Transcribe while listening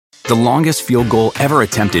The longest field goal ever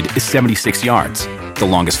attempted is 76 yards. The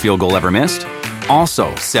longest field goal ever missed?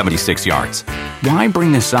 Also 76 yards. Why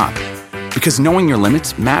bring this up? Because knowing your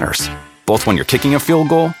limits matters, both when you're kicking a field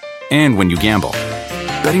goal and when you gamble.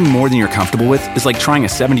 Betting more than you're comfortable with is like trying a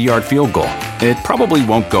 70-yard field goal. It probably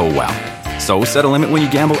won't go well. So set a limit when you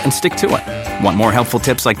gamble and stick to it. Want more helpful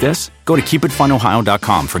tips like this? Go to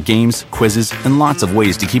keepitfunohio.com for games, quizzes, and lots of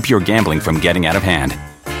ways to keep your gambling from getting out of hand.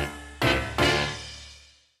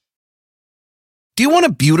 Do you want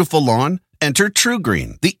a beautiful lawn? Enter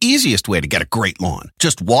TruGreen, the easiest way to get a great lawn.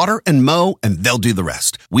 Just water and mow, and they'll do the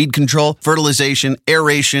rest. Weed control, fertilization,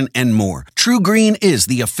 aeration, and more. TruGreen is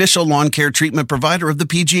the official lawn care treatment provider of the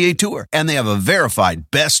PGA Tour, and they have a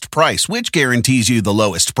verified best price, which guarantees you the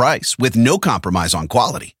lowest price with no compromise on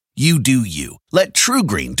quality. You do you. Let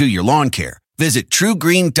TruGreen do your lawn care. Visit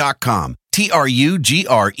TruGreen.com,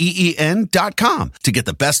 TruGreen.com, to get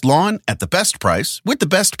the best lawn at the best price with the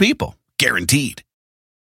best people. Guaranteed.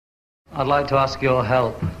 I'd like to ask your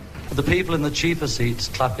help. The people in the cheaper seats,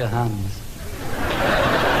 clap your hands.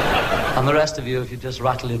 And the rest of you, if you just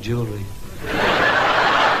rattle your jewelry.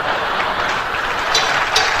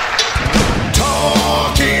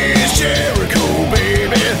 Talk is Jericho,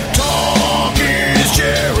 baby. Talk is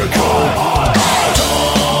Jericho.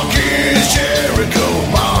 Talk is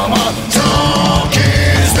Jericho, mama. Talk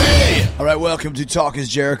is me. All right, welcome to Talk is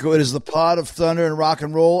Jericho. It is the pod of thunder and rock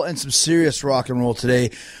and roll, and some serious rock and roll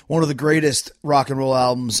today. One of the greatest rock and roll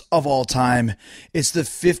albums of all time. It's the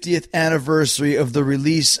 50th anniversary of the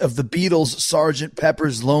release of the Beatles' Sgt.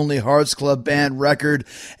 Pepper's Lonely Hearts Club Band record,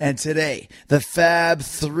 and today the Fab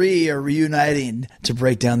Three are reuniting to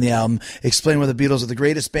break down the album, explain why the Beatles are the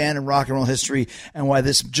greatest band in rock and roll history, and why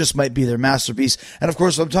this just might be their masterpiece. And of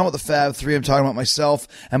course, when I'm talking about the Fab Three, I'm talking about myself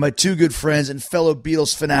and my two good friends and fellow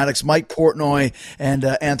Beatles fanatics, Mike Portnoy and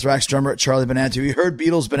Anthrax drummer Charlie Benanti. We heard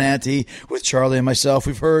Beatles Benanti with Charlie and myself.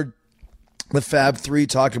 We've heard the Fab Three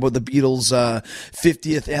talk about the Beatles'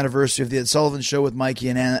 50th anniversary of the Ed Sullivan Show with Mikey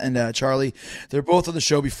and Charlie. They're both on the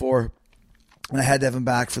show before, and I had to have him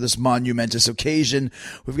back for this monumentous occasion.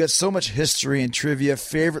 We've got so much history and trivia,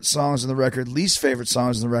 favorite songs on the record, least favorite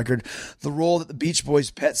songs on the record, the role that the Beach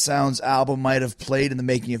Boys' Pet Sounds album might have played in the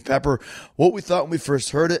making of Pepper, what we thought when we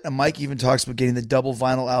first heard it, and Mike even talks about getting the double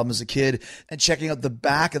vinyl album as a kid and checking out the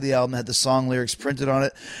back of the album that had the song lyrics printed on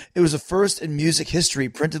it. It was a first in music history,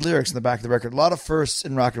 printed lyrics in the back of the record. A lot of firsts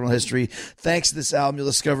in rock and roll history. Thanks to this album, you'll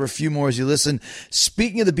discover a few more as you listen.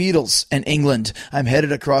 Speaking of the Beatles and England, I'm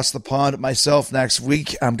headed across the pond myself next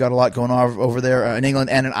week. I've got a lot going on over there in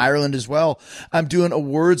England and in Ireland as well. I'm doing a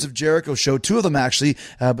Words of Jericho show, two of them actually,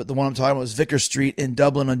 but the one I'm talking about is Vicar Street in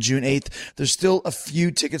Dublin on June 8th. There's still a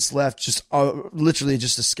few tickets left, just literally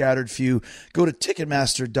just a scattered few. Go to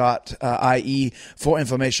ticketmaster.ie for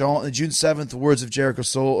information. On June 7th, the Words of Jericho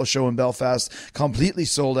show in Belfast, completely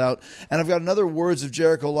sold out. And I've got another Words of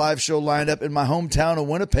Jericho live show lined up in my hometown of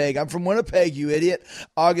Winnipeg. I'm from Winnipeg, you idiot.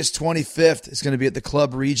 August 25th. It's going to be at the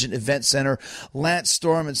Club Regent Event Center. Lance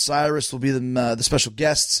Storm and Cyrus will be the special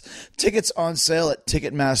guests. Tickets on sale at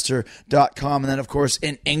Ticketmaster.com. And then, of course,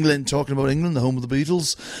 in England, talking about England, the home of the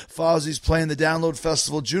Beatles, Fozzie's playing the Download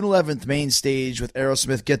Festival June 11th, main stage with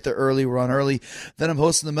Aerosmith. Get there early. We're on early. Then I'm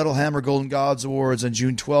hosting the Metal Hammer Golden Gods Awards on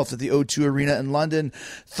June 12th at the O2 Arena in London.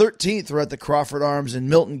 13th, we're at the Crawford Arms in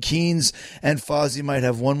Milton Keynes. And Fozzie might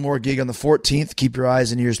have one more gig on the 14th. Keep your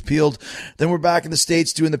eyes and ears peeled. Then we're back in the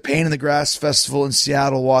States doing the Pain in the Grass Festival in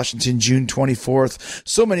Seattle, Washington, June 24th.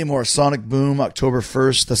 So many more. Sonic Boom, October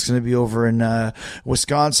 1st. That's going to be over in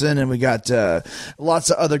Wisconsin. And we got lots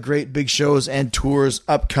of other great big shows and tours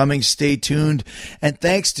upcoming. Stay tuned. And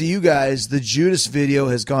thanks to you guys, the Judas video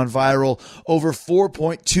has gone viral. Over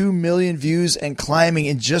 4.2 million views and climbing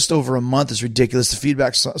in just over a month. Is ridiculous. The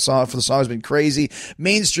feedback for the song has been crazy.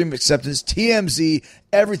 Mainstream acceptance, TMZ,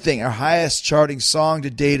 everything. Our highest charting song to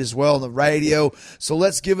date as well on the radio. So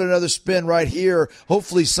let's give it another spin right here.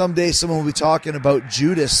 Hopefully someday someone will be talking about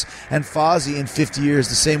Judas and Fozzy in 50 years,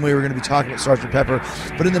 the same way we're going to be talking about Sgt. Pepper.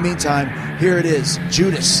 But in the meantime, here it is,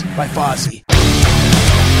 Judas by Fozzy.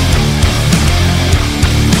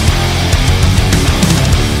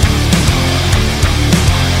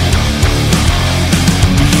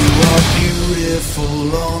 You are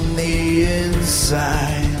beautiful on the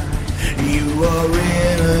inside. You are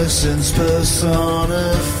innocence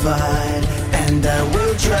personified, and I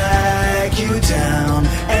will drag you down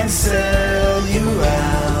and sell you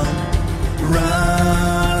out.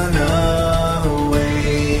 Run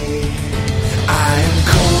away. I am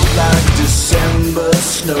cold like December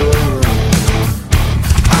snow.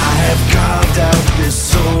 I have carved out this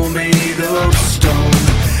soul made of stone,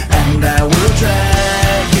 and I will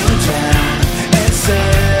drag you down and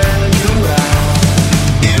sell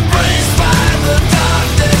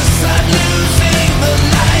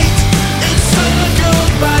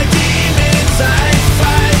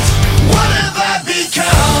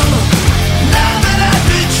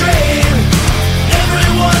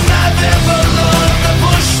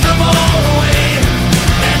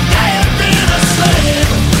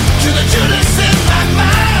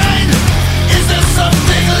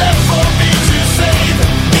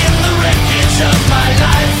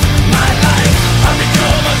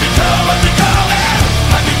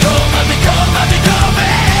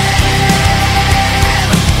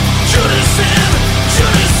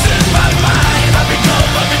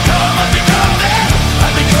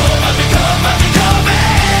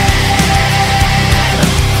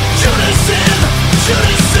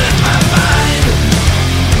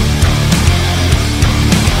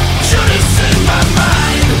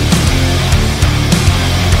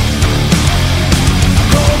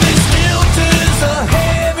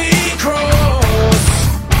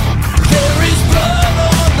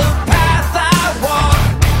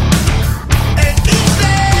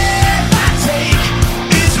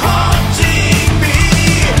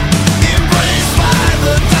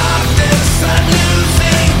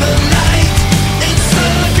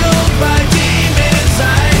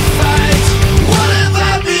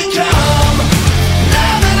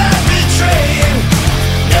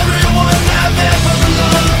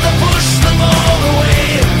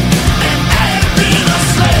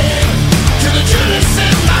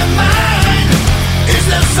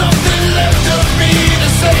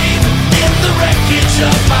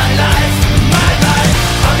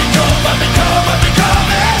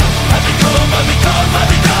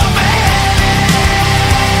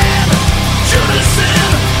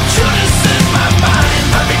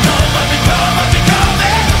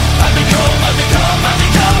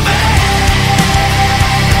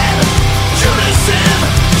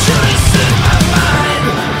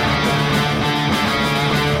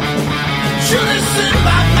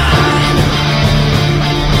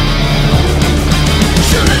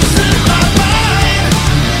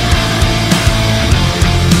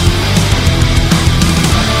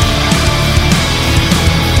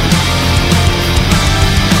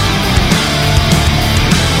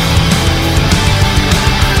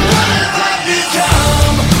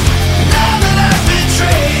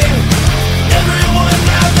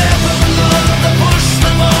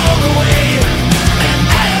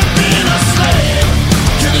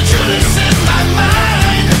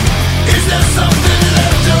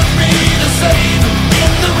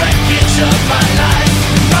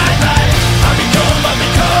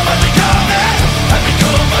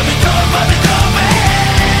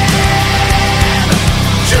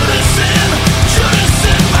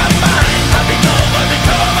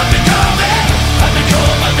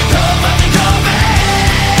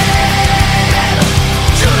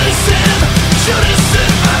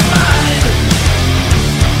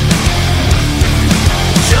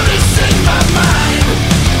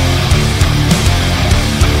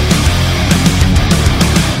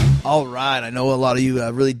All right. I know a lot of you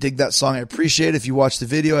really dig that song. I appreciate it if you watch the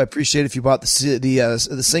video. I appreciate it if you bought the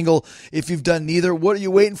single. If you've done neither, what are you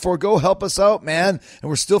waiting for? Go help us out, man. And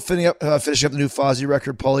we're still finishing up the new Fozzy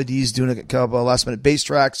record. Pauly D's doing a couple of last-minute bass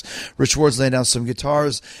tracks. Rich Ward's laying down some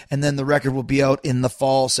guitars. And then the record will be out in the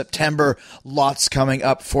fall, September. Lots coming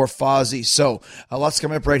up for Fozzy. So lots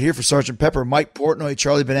coming up right here for Sgt. Pepper. Mike Portnoy,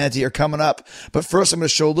 Charlie Benanti are coming up. But first, I'm going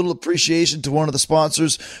to show a little appreciation to one of the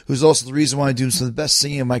sponsors who's also the reason why I'm doing some of the best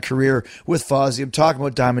singing of my career with Fozzy. I'm talking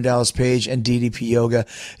about Diamond Dallas Page and DDP Yoga.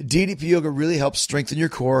 DDP Yoga really helps strengthen your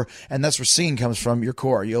core, and that's where singing comes from, your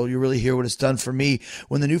core. You'll really hear what it's done for me.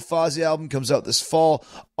 When the new Fozzy album comes out this fall,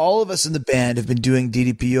 all of us in the band have been doing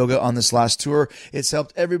DDP Yoga on this last tour. It's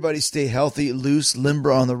helped everybody stay healthy, loose,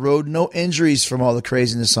 limber on the road, no injuries from all the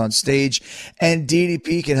craziness on stage, and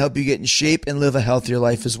DDP can help you get in shape and live a healthier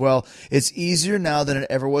life as well. It's easier now than it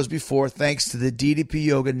ever was before thanks to the DDP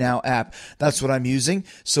Yoga Now app. That's what I'm using.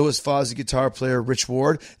 So is Fozzy guitar player Rich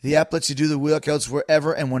Ward. The app lets you do the workouts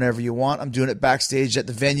wherever and whenever you want. I'm doing it backstage at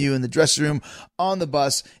the venue, in the dressing room, on the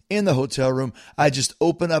bus, in the hotel room. I just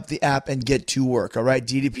open up the app and get to work. All right.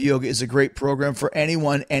 DDP Yoga is a great program for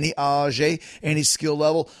anyone, any age, any skill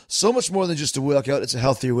level. So much more than just a workout. It's a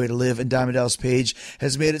healthier way to live. And Diamond Dallas Page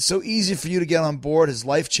has made it so easy for you to get on board his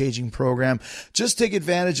life-changing program. Just take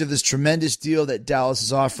advantage of this tremendous deal that Dallas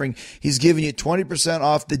is offering. He's giving you 20%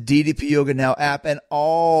 off the DDP Yoga Now app and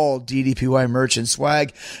all DDPY merch and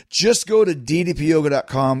swag. Just go to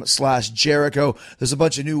ddpyoga.com/Jericho. There's a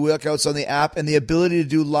bunch of new workouts on the app and the ability to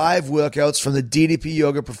do live workouts from the DDP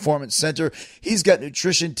Yoga Performance Center. He's got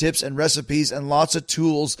nutrition tips and recipes and lots of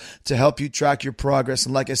tools to help you track your progress.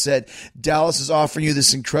 And like I said, Dallas is offering you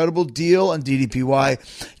this incredible deal on DDPY.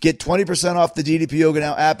 Get 20% off the DDP Yoga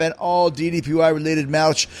Now app and all DDPY related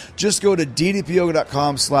merch. Just go to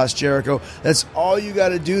ddpyoga.com/Jericho. That's all you got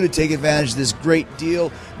to do to take advantage of this great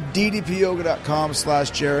deal.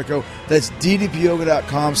 ddpyoga.com/Jericho. That's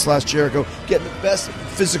ddpyoga.com/Jericho. Get in the best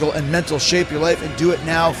physical and mental shape of your life and do it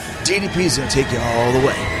now. DDP is going to take you all the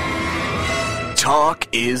way. Talk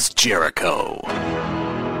is Jericho.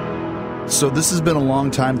 So this has been a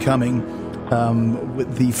long time coming.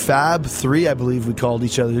 With the Fab 3, I believe we called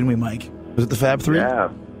each other, didn't we, Mike? Was it the Fab 3?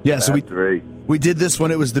 Yeah. So we did this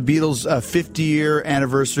when it was the Beatles' 50-year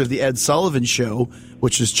anniversary of the Ed Sullivan Show,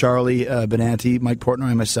 which is Charlie Benanti, Mike Portnoy,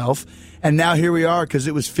 and myself. And now here we are, because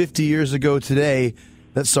it was 50 years ago today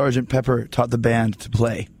that Sgt. Pepper taught the band to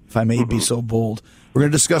play, if I may be so bold. We're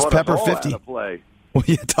going to discuss Pepper 50. Well,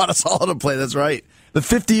 yeah, taught us all how to play, that's right. The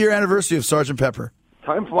 50-year anniversary of Sgt. Pepper.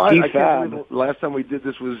 Time flies. I can't believe the last time we did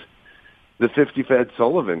this was the 50th Ed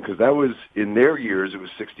Sullivan, because that was, in their years, it was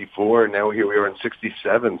 64, and now here we are in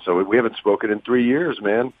 67, so we haven't spoken in 3 years,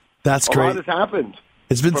 man. That's great. A lot has happened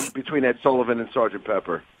between Ed Sullivan and Sgt.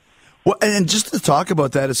 Pepper. Well, and just to talk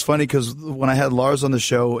about that, it's funny because when I had Lars on the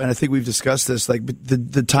show, and I think we've discussed this, like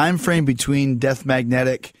the time frame between Death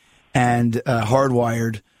Magnetic and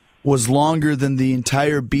Hardwired was longer than the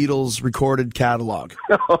entire Beatles recorded catalog.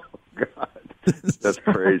 Oh, God. That's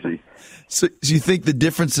crazy. So you think the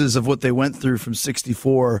differences of what they went through from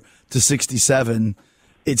 64 to 67,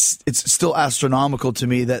 it's still astronomical to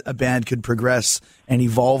me that a band could progress and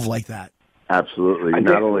evolve like that. Absolutely.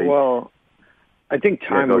 I think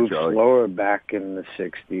time moved slower back in the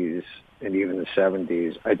 60s and even the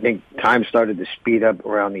 70s. I think time started to speed up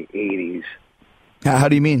around the 80s. How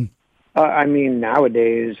do you mean? I mean,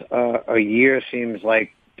 nowadays, a year seems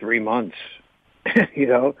like 3 months, you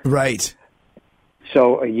know? Right.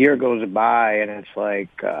 So a year goes by, and it's like,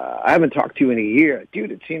 I haven't talked to you in a year.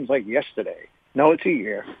 Dude, it seems like yesterday. No, it's a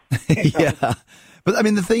year. Yeah. But, I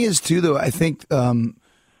mean, the thing is, too, though, I think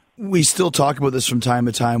we still talk about this from time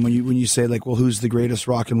to time when you say, like, well, who's the greatest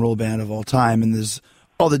rock and roll band of all time? And there's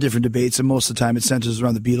all the different debates, and most of the time it centers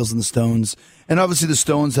around the Beatles and the Stones. And obviously the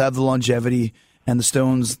Stones have the longevity, and the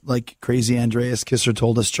Stones, like crazy Andreas Kisser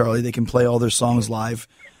told us, Charlie, they can play all their songs live.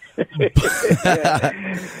 Yeah.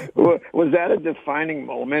 Was that a defining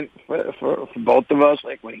moment for both of us?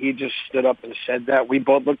 Like when he just stood up and said that, we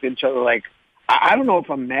both looked at each other like, I don't know if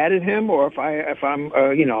I'm mad at him or if I'm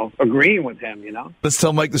agreeing with him. You know. Let's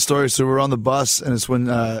tell Mike the story. So we're on the bus, and it's when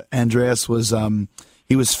Andreas was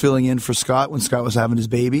he was filling in for Scott when Scott was having his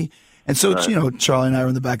baby, and so Charlie and I were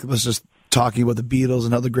in the back of the bus just talking about the Beatles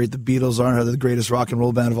and how great the Beatles are and how they're the greatest rock and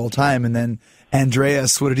roll band of all time. And then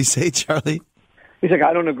Andreas, what did he say, Charlie? He's like,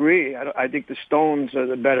 I don't agree. I think the Stones are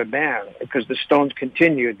the better band because the Stones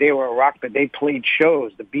continued. They were a rock band. They played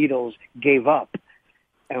shows. The Beatles gave up.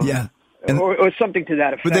 Yeah. Or something to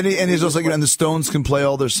that effect. But then he's also like, and the Stones can play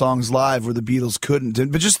all their songs live where the Beatles couldn't.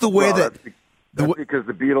 But just the way That's because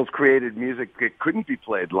the Beatles created music that couldn't be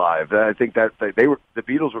played live. I think that the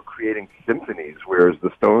Beatles were creating symphonies, whereas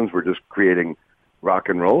the Stones were just creating rock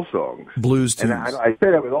and roll songs, blues tunes. And I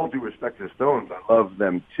say that with all due respect to the Stones. I love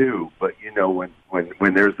them too, but you know,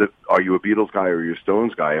 when there's are you a Beatles guy or are you a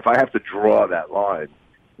Stones guy? If I have to draw that line,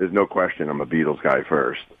 there's no question I'm a Beatles guy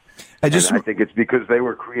first. I think it's because they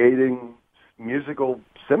were creating musical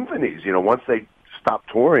symphonies. You know, once they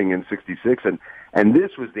stopped touring in '66, and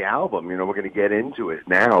this was the album. You know, we're going to get into it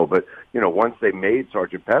now, but you know, once they made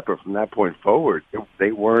Sgt. Pepper, from that point forward,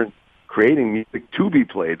 they weren't creating music to be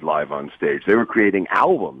played live on stage. They were creating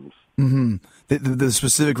albums. Mm-hmm. The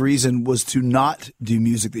specific reason was to not do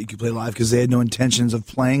music that you could play live because they had no intentions of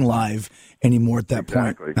playing live anymore at that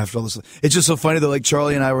point. After all this, it's just so funny though. Like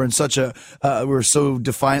Charlie and I were in such a we were so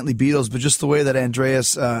defiantly Beatles, but just the way that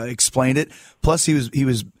Andreas explained it. Plus, he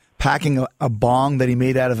was packing a bong that he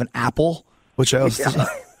made out of an apple, which I also. Yeah.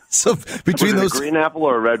 So between was it those, a green apple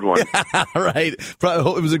or a red one? Yeah, right.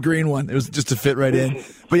 Probably it was a green one. It was just to fit right in.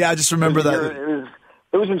 But yeah, I just remember that.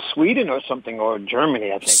 It was in Sweden or something, or Germany,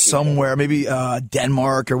 I think. Somewhere, maybe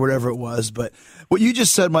Denmark or whatever it was. But what you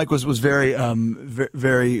just said, Mike, was very,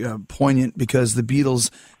 very poignant because the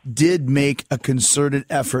Beatles did make a concerted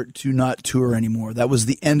effort to not tour anymore. That was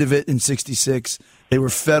the end of it in '66. They were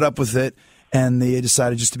fed up with it, and they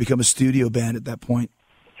decided just to become a studio band at that point.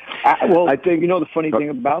 I think, you know, the funny thing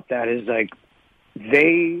about that is, like,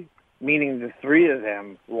 they, meaning the three of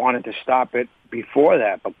them, wanted to stop it before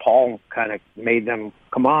that, but Paul kind of made them,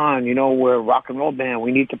 come on, you know, we're a rock and roll band.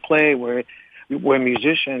 We need to play. We're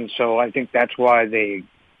musicians. So I think that's why they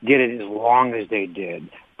did it as long as they did.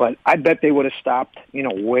 But I bet they would have stopped, you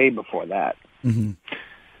know, way before that. Mm-hmm.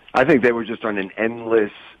 I think they were just on an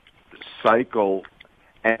endless cycle.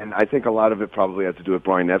 And I think a lot of it probably had to do with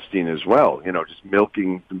Brian Epstein as well, you know, just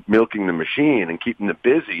milking the machine and keeping them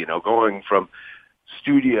busy, you know, going from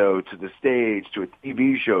studio to the stage to a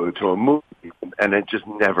TV show to a movie, and it just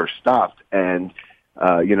never stopped. And,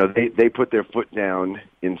 you know, they put their foot down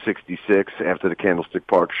in '66 after the Candlestick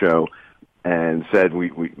Park show and said, we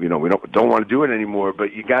don't want to do it anymore.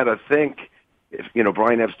 But you got to think, if, you know,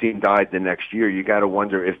 Brian Epstein died the next year, you got to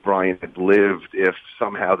wonder if Brian had lived, if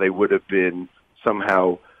somehow they would have been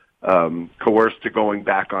somehow coerced to going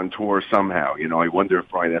back on tour somehow. You know, I wonder if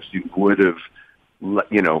Brian Epstein would have,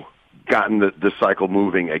 you know, gotten the cycle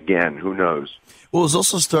moving again. Who knows? Well, it was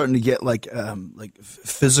also starting to get like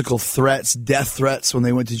physical threats, death threats when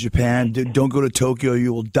they went to Japan. Don't go to Tokyo,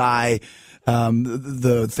 you will die.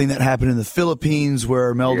 The thing that happened in the Philippines where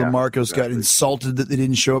Imelda Marcos got insulted that they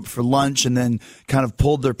didn't show up for lunch and then kind of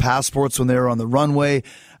pulled their passports when they were on the runway.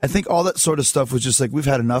 I think all that sort of stuff was just like, we've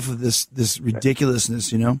had enough of this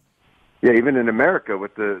ridiculousness, you know? Yeah, even in America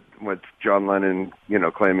with John Lennon, you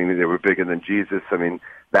know, claiming that they were bigger than Jesus. I mean,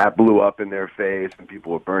 that blew up in their face and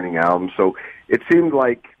people were burning albums. So it seemed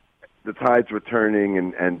like the tides were turning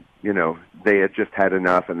and you know, they had just had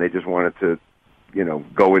enough and they just wanted to, you know,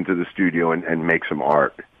 go into the studio and make some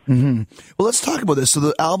art. Mm-hmm. Well, let's talk about this. So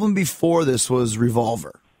the album before this was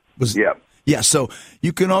Revolver. Yeah, so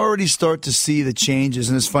you can already start to see the changes,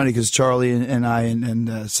 and it's funny because Charlie and I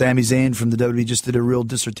and Sami Zayn from the WWE just did a real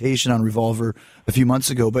dissertation on Revolver a few months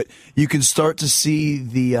ago. But you can start to see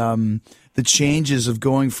the changes of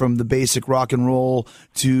going from the basic rock and roll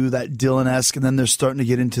to that Dylan-esque, and then they're starting to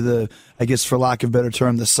get into the, I guess for lack of a better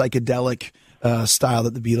term, the psychedelic style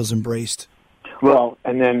that the Beatles embraced. Well,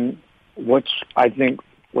 and then I think,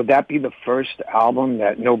 would that be the first album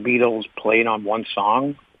that no Beatles played on one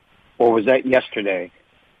song? Or was that Yesterday?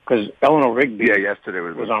 Because Eleanor Rigby Yesterday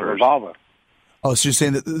was on Revolver. Oh, so you're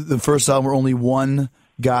saying that the first album where only one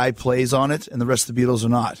guy plays on it and the rest of the Beatles are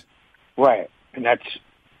not? Right. And I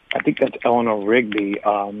think that's Eleanor Rigby.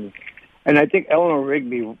 And I think Eleanor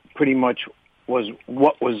Rigby pretty much was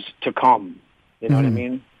what was to come. You know what I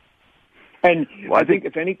mean? And I think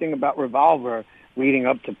if anything about Revolver leading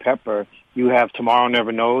up to Pepper, you have Tomorrow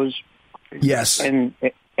Never Knows. Yes. And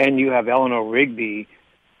you have Eleanor Rigby,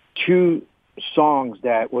 two songs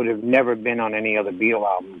that would have never been on any other Beatle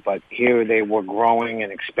album, but here they were growing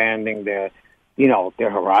and expanding their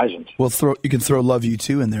horizons. Well, you can throw Love You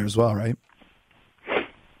Too in there as well, right?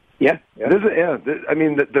 Yeah. I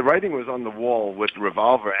mean, the writing was on the wall with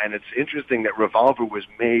Revolver, and it's interesting that Revolver was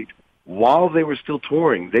made while they were still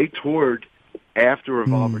touring. They toured after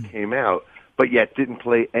Revolver came out, but yet didn't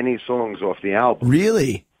play any songs off the album.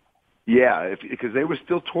 Really? Yeah, because they were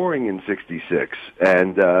still touring in '66,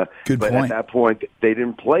 and Good but point. at that point they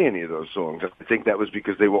didn't play any of those songs. I think that was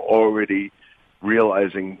because they were already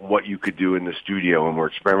realizing what you could do in the studio and were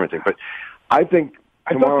experimenting. But I think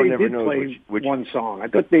I thought they did play one song. I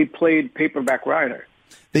thought they played Paperback Writer.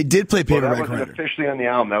 They did play Well, Paperback that wasn't Writer. officially on the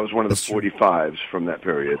album. That was one of That's the true. 45s from that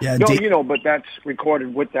period. Yeah, No, but that's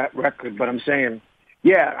recorded with that record. But I'm saying,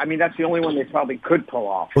 yeah, I mean, that's the only one they probably could pull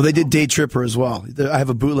off. Well, they did Day Tripper as well. I have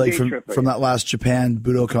a bootleg Day from Tripper, from yeah. that last Japan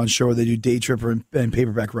Budokan show where they do Day Tripper and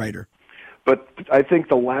Paperback Writer. But I think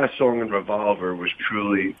the last song in Revolver was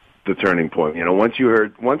truly the turning point. You know, once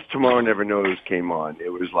Tomorrow Never Knows came on, it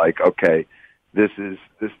was like, okay, that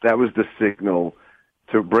was the signal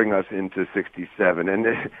to bring us into 67. And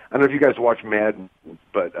I don't know if you guys watch Mad Men,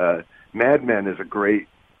 but Mad Men is a great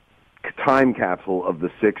time capsule of the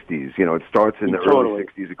 60s. You know, it starts in the early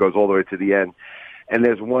 60s, it goes all the way to the end. And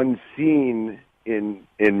there's one scene in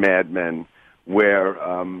Mad Men where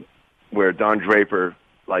Don Draper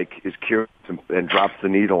is curious and drops the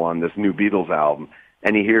needle on this new Beatles album,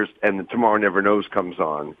 and he hears, and Tomorrow Never Knows comes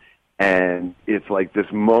on, and it's like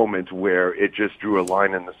this moment where it just drew a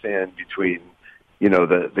line in the sand between, you know,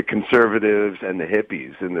 the conservatives and the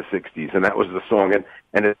hippies in the 60s, and that was the song.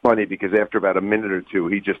 And it's funny because after about a minute or two,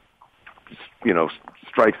 he just, you know,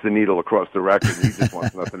 strikes the needle across the record, and he just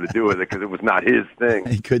wants nothing to do with it because it was not his thing.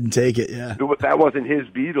 He couldn't take it, yeah. That wasn't his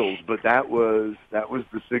Beatles, but that was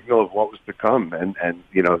the signal of what was to come, and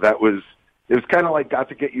you know, it was kind of like Got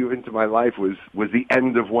to Get You Into My Life was the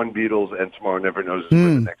end of one Beatles, and Tomorrow Never Knows is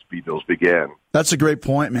where the next Beatles began. That's a great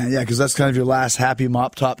point, man. Yeah, because that's kind of your last happy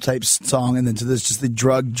mop top type song, and then to this, just the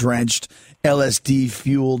drug drenched, LSD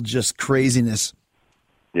fueled, just craziness.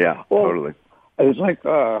 Yeah, Well, totally. It was like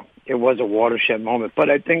it was a watershed moment, but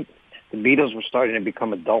I think the Beatles were starting to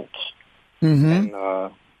become adults, and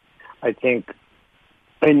I think.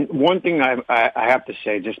 And one thing I have to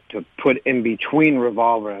say, just to put in between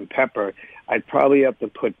Revolver and Pepper, I'd probably have to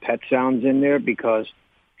put Pet Sounds in there because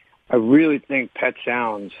I really think Pet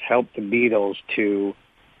Sounds helped the Beatles to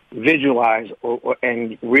visualize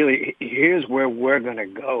and really, here's where we're going to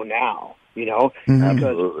go now, you know?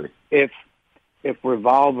 Absolutely. Because if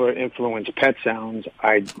Revolver influenced Pet Sounds,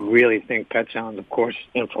 I really think Pet Sounds, of course,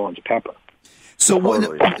 influenced Pepper. So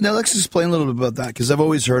Totally. now let's explain a little bit about that, because I've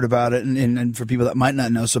always heard about it, and for people that might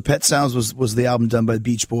not know, so Pet Sounds was the album done by the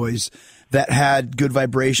Beach Boys that had Good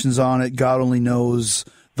Vibrations on it, God Only Knows,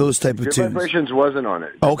 those type of Good tunes. Vibrations wasn't on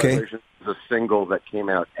it. Good Okay. Vibrations was a single that came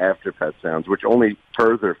out after Pet Sounds, which only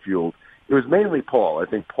further fueled. It was mainly Paul. I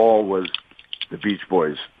think Paul was the Beach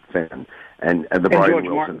Boys fan, and the Brian George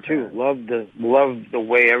Wilson Martin too. fan. Loved the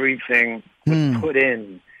way everything was put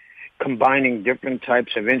in, combining different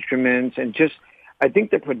types of instruments, and just I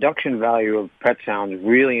think the production value of Pet Sounds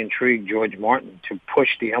really intrigued George Martin to push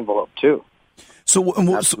the envelope too. So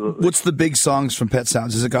what's the big songs from Pet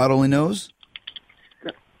Sounds? Is it God Only Knows?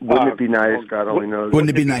 Wouldn't it be nice? God only knows. Wouldn't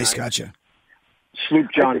it be nice? Gotcha. Sloop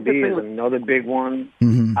I John think B the thing is with- another big one.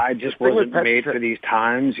 Mm-hmm. I just thing with wasn't Pet made Sa- for these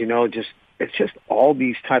times, you know. It's just all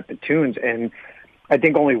these type of tunes, and I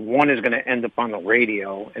think only one is going to end up on the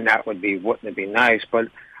radio, and that would be Wouldn't It Be Nice? But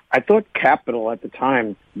I thought Capitol at the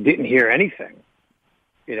time didn't hear anything,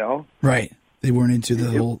 you know. Right. They weren't into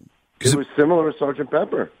the whole... It was similar to Sgt.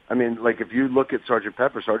 Pepper. I mean, like if you look at Sgt.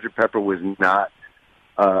 Pepper was not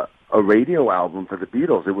a radio album for the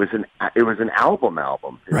Beatles. It was an album.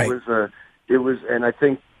 Right. And I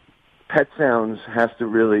think Pet Sounds has to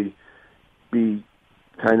really be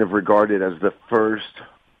kind of regarded as the first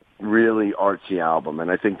really artsy album,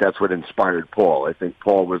 and I think that's what inspired Paul. I think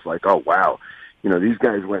Paul was like, oh wow, you know, these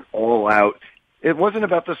guys went all out. It wasn't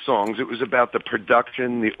about the songs. It was about the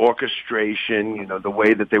production, the orchestration, you know, the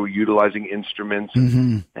way that they were utilizing instruments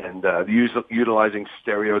and utilizing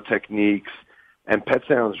stereo techniques. And Pet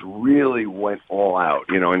Sounds really went all out,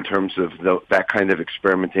 you know, in terms of that kind of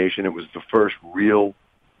experimentation. It was the first real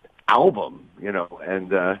album, you know,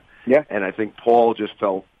 and and I think Paul just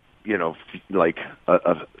felt, you know, like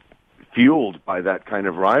fueled by that kind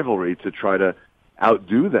of rivalry to try to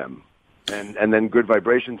outdo them. And then Good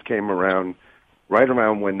Vibrations came around right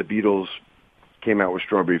around when the Beatles came out with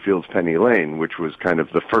Strawberry Fields Penny Lane, which was kind of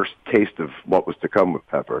the first taste of what was to come with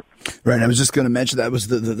Pepper. Right, I was just going to mention that was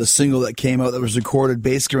the single that came out that was recorded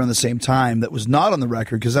basically around the same time that was not on the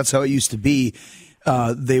record, because that's how it used to be.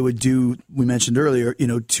 They would do, we mentioned earlier, you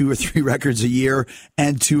know, 2 or 3 records a year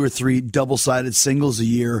and 2 or 3 double-sided singles a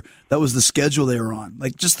year. That was the schedule they were on.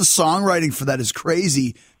 Like, just the songwriting for that is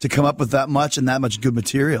crazy to come up with that much and that much good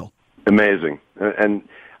material. Amazing. And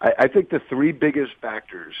I think the 3 biggest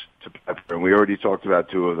factors to Pepper, and we already talked about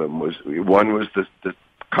 2 of them, was one was the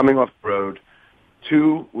coming off the road,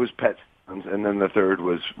 2 was Pet Sounds, and then the third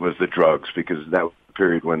was the drugs, because that was the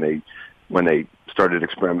period when they started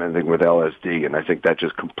experimenting with LSD, and I think that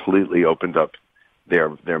just completely opened up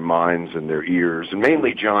their minds and their ears, and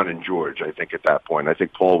mainly John and George, I think, at that point. I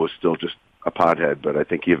think Paul was still just a pothead, but I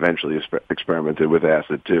think he eventually experimented with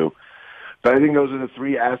acid too. But I think those are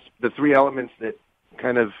the three elements that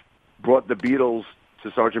kind of brought the Beatles to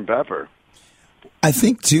Sgt. Pepper. I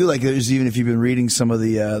think too, like there's even if you've been reading some of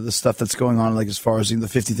the stuff that's going on, like as far as the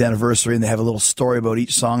 50th anniversary, and they have a little story about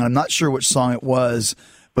each song. And I'm not sure which song it was,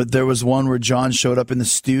 but there was one where John showed up in the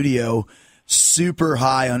studio super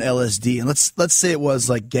high on LSD, and let's say it was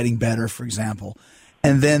like Getting Better, for example,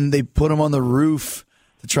 and then they put him on the roof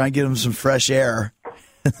to try and get him some fresh air,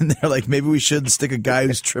 and they're like, maybe we shouldn't stick a guy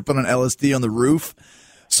who's tripping on LSD on the roof.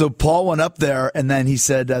 So Paul went up there, and then he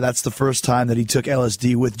said that's the first time that he took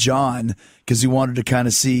LSD with John because he wanted to kind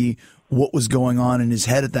of see what was going on in his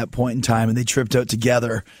head at that point in time, and they tripped out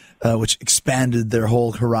together, which expanded their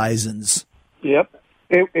whole horizons. Yep.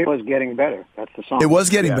 It was Getting Better. That's the song. It was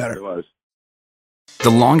Getting Better. It was. The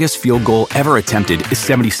longest field goal ever attempted is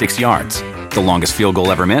 76 yards. The longest field goal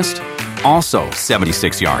ever missed? Also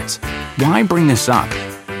 76 yards. Why bring this up?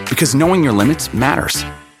 Because knowing your limits matters,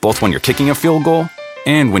 both when you're kicking a field goal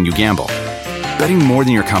and when you gamble. Betting more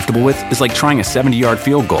than you're comfortable with is like trying a 70-yard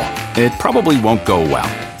field goal. It probably won't go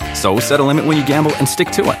well. So set a limit when you gamble and stick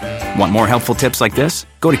to it. Want more helpful tips like this?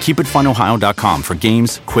 Go to keepitfunohio.com for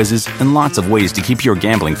games, quizzes, and lots of ways to keep your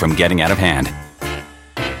gambling from getting out of hand.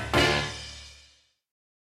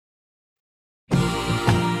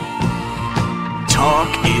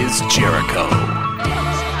 Talk is Jericho.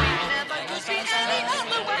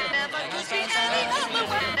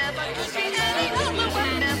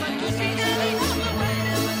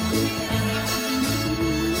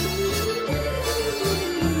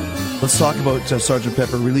 Let's talk about Sgt.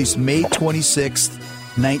 Pepper. Released May 26th,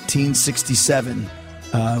 1967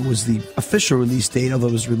 was the official release date, although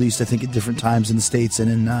it was released, I think, at different times in the States and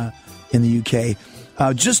in the UK.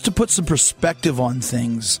 Just to put some perspective on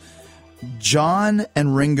things, John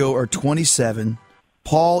and Ringo are 27,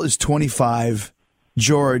 Paul is 25,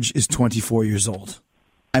 George is 24 years old.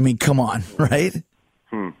 I mean, come on, right?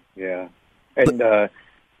 Yeah. And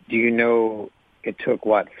do you know it took,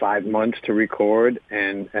 5 months to record,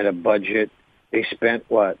 and at a budget, they spent,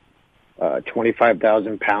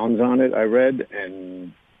 25,000 pounds on it, I read,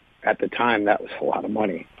 and at the time, that was a lot of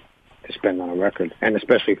money to spend on a record, and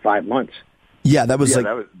especially 5 months. Yeah, that was that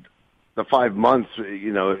was the 5 months,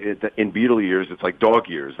 in Beatle years, it's like dog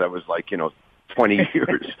years. That was 20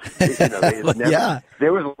 years.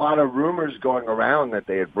 There was a lot of rumors going around that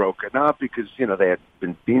they had broken up because, they had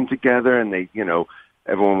been together and they,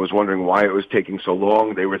 everyone was wondering why it was taking so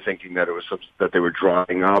long. They were thinking that it was that they were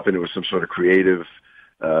drying up and it was some sort of creative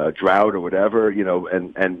drought or whatever,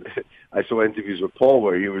 and I saw interviews with Paul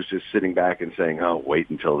where he was just sitting back and saying, "Oh, wait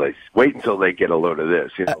until they get a load of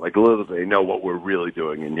this, little do they know what we're really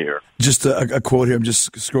doing in here." Just a quote here. I'm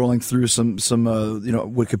just scrolling through some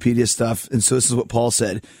Wikipedia stuff, and so this is what Paul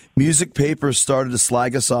said: "Music papers started to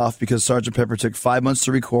slag us off because Sgt. Pepper took 5 months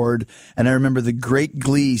to record, and I remember the great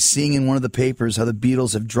glee seeing in one of the papers how the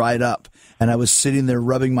Beatles have dried up, and I was sitting there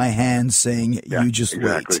rubbing my hands, saying, "You just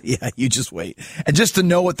wait, yeah, you just wait," and just to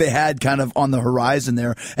know what they had kind of on the horizon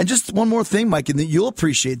there, and just one more thing, Mike, and you'll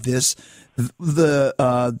appreciate this.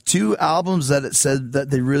 The two albums that it said that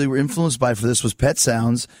they really were influenced by for this was Pet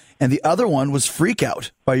Sounds, and the other one was Freak Out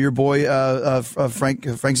by your boy Frank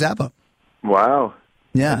Zappa. Wow.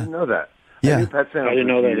 Yeah. I didn't know that. Yeah. I knew Pet Sounds. I didn't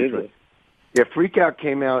know that either. Yeah, Freak Out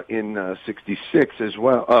came out in 66 as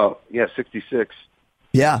well. Oh, yeah, 66.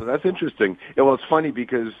 Yeah. So that's interesting. Yeah, well, it's funny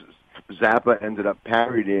because Zappa ended up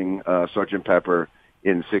parodying Sgt. Pepper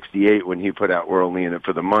in 68 when he put out We're Only In It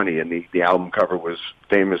For The Money, and the album cover was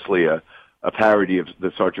famously a parody of the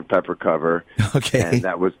Sgt. Pepper cover. Okay. And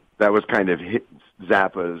that was kind of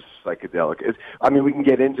Zappa's psychedelic. We can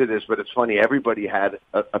get into this, but it's funny. Everybody had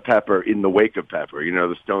a Pepper in the wake of Pepper.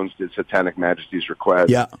 The Stones did Satanic Majesty's Request.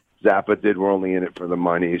 Yeah. Zappa did We're Only In It For The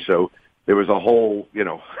Money. So there was a whole,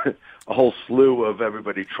 a whole slew of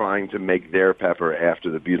everybody trying to make their Pepper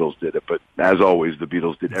after the Beatles did it. But as always, the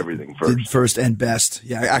Beatles did everything first. Did first and best.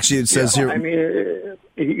 Yeah, actually it says here.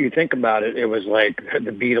 You think about it, it was like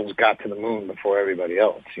the Beatles got to the moon before everybody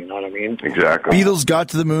else. You know what I mean? Exactly. Beatles got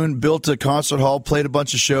to the moon, built a concert hall, played a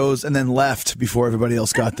bunch of shows, and then left before everybody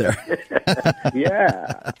else got there.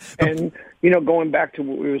 Yeah. And, going back to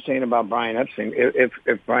what we were saying about Brian Epstein, if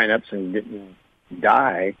Brian Epstein didn't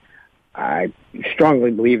die, I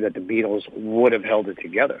strongly believe that the Beatles would have held it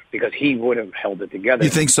together because he would have held it together. You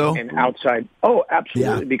think so? And absolutely,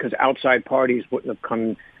 Yeah. because outside parties wouldn't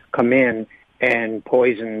have come in and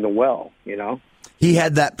poison the well, He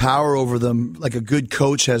had that power over them, like a good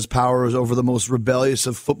coach has powers over the most rebellious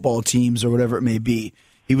of football teams or whatever it may be.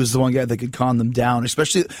 He was the one guy that could calm them down,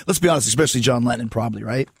 especially, let's be honest, especially John Lennon probably,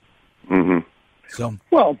 right? Mm-hmm. So,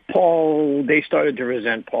 well, Paul, they started to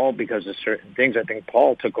resent Paul because of certain things. I think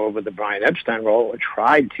Paul took over the Brian Epstein role, or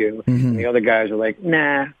tried to, and the other guys were like,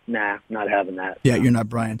 nah, not having that. Yeah, you're not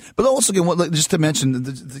Brian. But also, again, just to mention,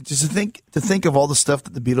 just to think of all the stuff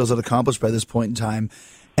that the Beatles had accomplished by this point in time,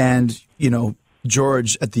 and, you know,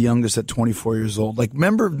 George at the youngest at 24 years old. Like,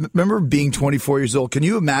 remember being 24 years old? Can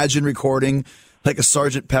you imagine recording like a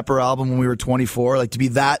Sgt. Pepper album when we were 24? Like, to be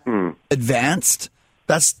that advanced?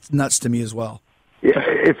 That's nuts to me as well. Yeah,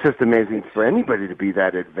 it's just amazing for anybody to be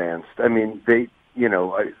that advanced. I mean,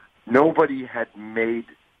 nobody had made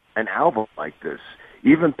an album like this.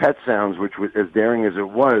 Even Pet Sounds, which was as daring as it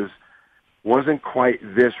wasn't quite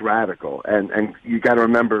this radical. And you got to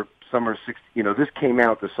remember, this came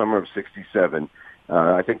out the summer of '67.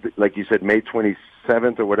 I think, like you said, May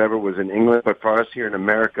 27th or whatever was in England. But for us here in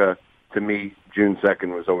America, to me, June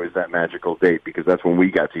 2nd was always that magical date because that's when we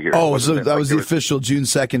got to hear it. Oh, so that was the official June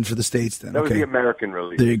 2nd for the States then. That was the American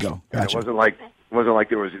release. There you go. Gotcha. It wasn't like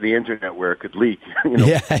there was the internet where it could leak.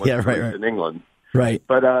 Right. In England. Right.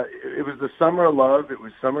 But it was the summer of love. It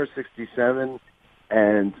was summer '67,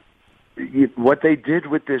 and what they did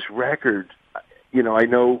with this record, I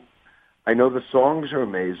know the songs are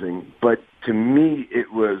amazing, but to me,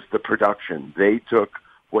 it was the production. They took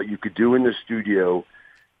what you could do in the studio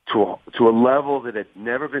to a level that had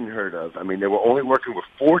never been heard of. I mean, they were only working with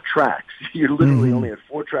 4 tracks. You literally only had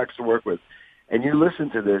 4 tracks to work with. And you listen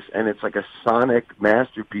to this, and it's like a sonic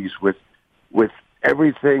masterpiece with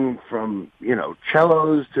everything from,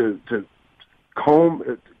 cellos to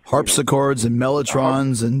harpsichords and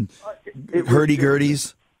mellotrons and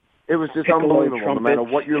hurdy-gurdies. It was just unbelievable. No matter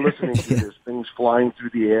what you're listening to, there's things flying through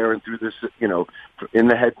the air and through this, in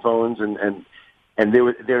the headphones, and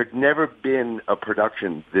there had never been a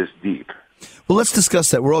production this deep. Well, let's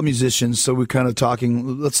discuss that. We're all musicians, so we're kind of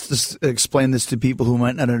talking. Let's just explain this to people who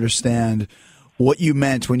might not understand what you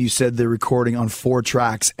meant when you said they're recording on 4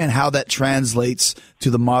 tracks and how that translates to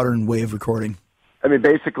the modern way of recording. I mean,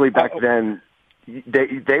 basically back then,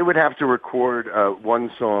 they would have to record one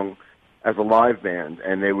song as a live band,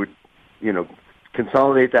 and they would,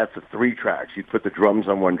 consolidate that to 3 tracks. You'd put the drums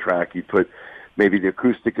on one track, you'd put maybe the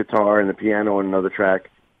acoustic guitar and the piano on another track,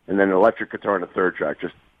 and then an electric guitar on a 3rd track,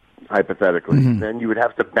 just hypothetically. Then you would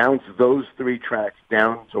have to bounce those 3 tracks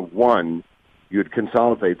down to 1. You would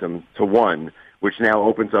consolidate them to 1, which now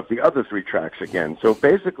opens up the other 3 tracks again. So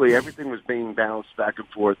basically everything was being bounced back and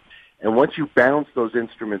forth, and once you bounce those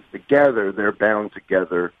instruments together, they're bound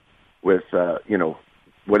together with,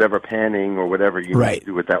 whatever panning or whatever you need to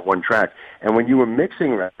do with that one track. And when you were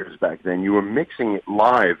mixing records back then, you were mixing it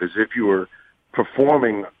live as if you were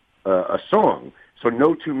performing a song. So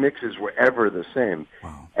no 2 mixes were ever the same.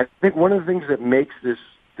 Wow. And I think one of the things that makes this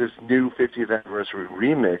new 50th anniversary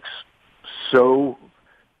remix so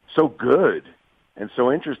good and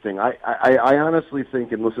so interesting, I honestly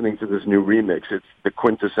think in listening to this new remix, it's the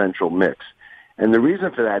quintessential mix. And the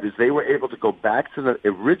reason for that is they were able to go back to the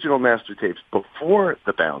original master tapes before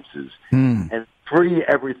the bounces and free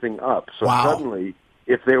everything up. So suddenly,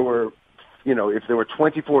 if there were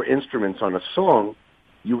 24 instruments on a song,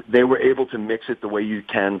 they were able to mix it the way you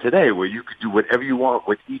can today, where you could do whatever you want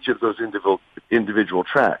with each of those individual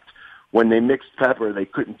tracks. When they mixed Pepper, they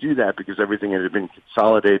couldn't do that because everything had been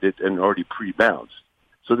consolidated and already pre-bounced.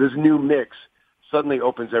 So this new mix suddenly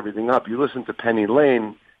opens everything up. You listen to Penny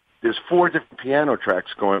Lane, there's 4 different piano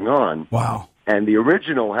tracks going on. Wow. And the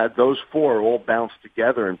original had those 4 all bounced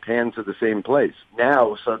together and panned to the same place.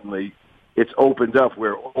 Now, suddenly, it's opened up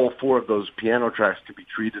where all 4 of those piano tracks can be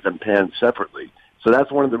treated and panned separately. So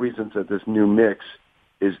that's one of the reasons that this new mix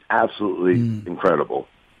is absolutely incredible.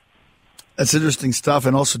 That's interesting stuff.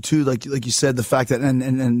 And also, too, like you said, the fact that,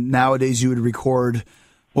 and nowadays you would record,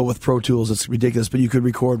 well, with Pro Tools, it's ridiculous, but you could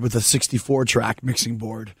record with a 64-track mixing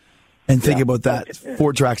board. And think about that,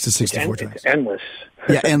 4 tracks to 64 tracks. It's endless.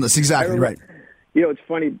 Yeah, endless, exactly, right. It's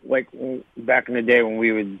funny, like back in the day when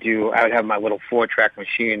I would have my little 4-track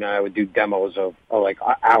machine, and I would do demos of like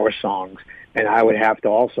our songs, and I would have to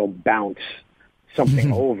also bounce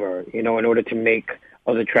something over, in order to make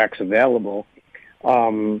other tracks available.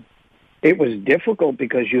 It was difficult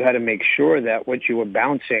because you had to make sure that what you were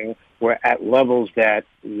bouncing were at levels that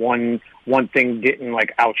one thing didn't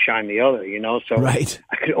like outshine the other, So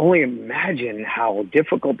I could only imagine how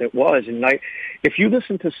difficult it was. And if you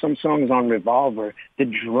listen to some songs on Revolver, the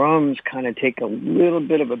drums kind of take a little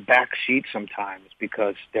bit of a back seat sometimes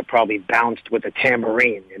because they're probably bounced with a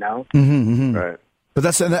tambourine, Right. But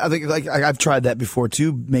I think I've tried that before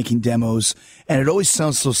too, making demos, and it always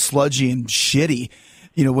sounds so sludgy and shitty.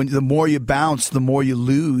 When the more you bounce, the more you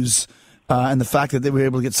lose and the fact that they were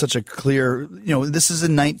able to get such a clear, this is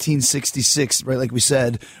in 1966, right? Like we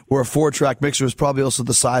said, where a 4-track mixer was probably also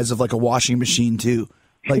the size of like a washing machine too.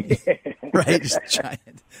 Like, right? Just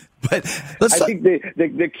giant. But I think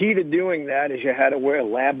the key to doing that is you had to wear a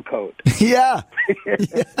lab coat. Yeah.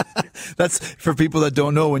 That's for people that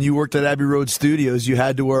don't know. When you worked at Abbey Road Studios, you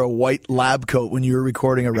had to wear a white lab coat when you were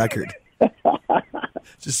recording a record.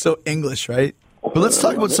 Just so English, right? But let's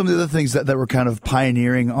talk about some of the other things that were kind of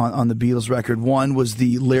pioneering on the Beatles record. One was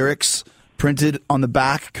the lyrics printed on the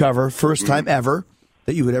back cover, first time ever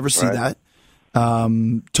that you would ever see that.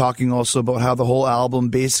 Talking also about how the whole album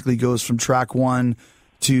basically goes from track 1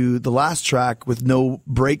 to the last track with no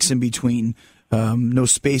breaks in between, no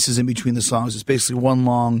spaces in between the songs. It's basically one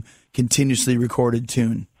long, continuously recorded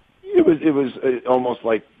tune. It was almost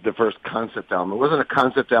like the first concept album. It wasn't a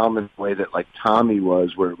concept album in the way that like Tommy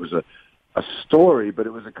was, where it was a story, but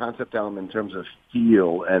it was a concept album in terms of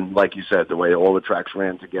feel and, like you said, the way all the tracks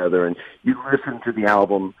ran together. And you listened to the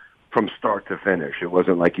album from start to finish. It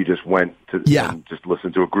wasn't like you just went to and just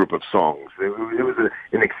listened to a group of songs. It was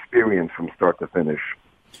an experience from start to finish.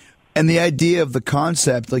 And the idea of the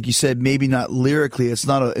concept, like you said, maybe not lyrically, it's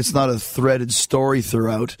not a threaded story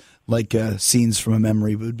throughout, like Scenes from a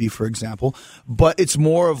Memory would be, for example. But it's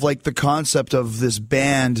more of like the concept of this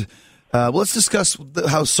band. Well, let's discuss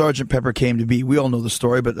how Sgt. Pepper came to be. We all know the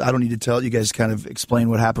story, but I don't need to tell it. You guys kind of explain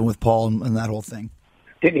what happened with Paul and that whole thing.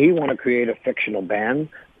 Didn't he want to create a fictional band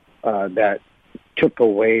that took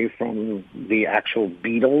away from the actual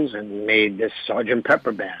Beatles and made this Sgt.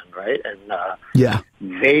 Pepper band, right?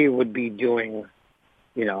 And they would be doing,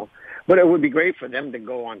 but it would be great for them to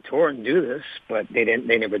go on tour and do this, but they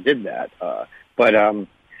never did that. But I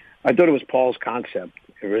thought it was Paul's concept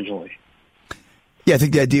originally. Yeah, I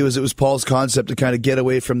think the idea was it was Paul's concept to kind of get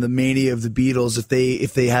away from the mania of the Beatles.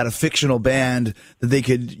 If they had a fictional band that they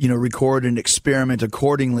could, record and experiment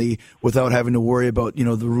accordingly without having to worry about,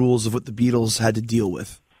 the rules of what the Beatles had to deal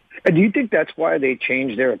with. And do you think that's why they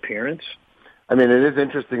changed their appearance? I mean, it is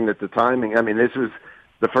interesting that the timing. I mean, this was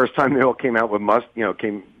the first time they all came out with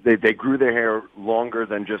they grew their hair longer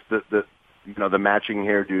than just the matching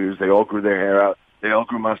hairdos. They all grew their hair out. They all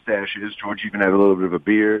grew mustaches. George even had a little bit of a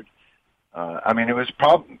beard. I mean, it was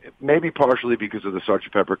maybe partially because of the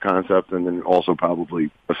Sgt. Pepper concept, and then also probably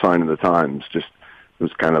a sign of the times. Just it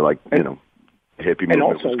was kind of like hippie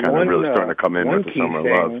movement was kind of really starting to come in with the Summer of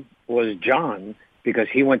Love. One key thing was John, because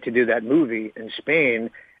he went to do that movie in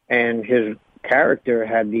Spain, and his character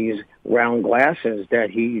had these round glasses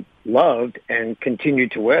that he loved and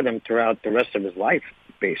continued to wear them throughout the rest of his life,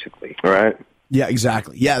 basically. All right. Yeah,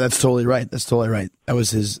 exactly. Yeah, that's totally right. That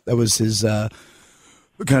was his.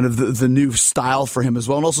 Kind of the new style for him as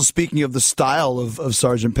well. And also speaking of the style of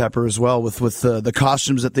Sgt. Pepper as well, with the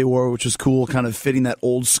costumes that they wore, which was cool, kind of fitting that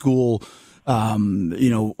old school,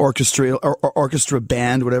 orchestra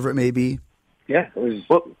band, whatever it may be. Yeah, it was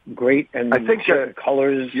great. And I think the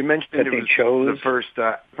colors you mentioned that it they was chose.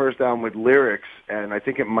 The first album with lyrics, and I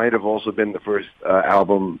think it might have also been the first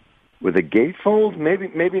album with a gatefold.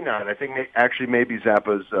 Maybe not. I think maybe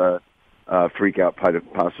Zappa's Freak Out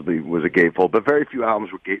possibly was a gatefold, but very few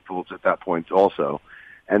albums were gatefolds at that point also.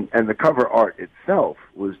 And the cover art itself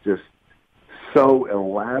was just so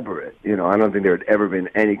elaborate. I don't think there had ever been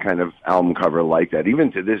any kind of album cover like that.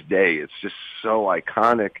 Even to this day, it's just so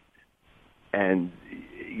iconic, and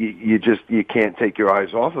you can't take your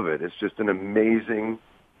eyes off of it. It's just an amazing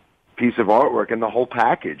piece of artwork, and the whole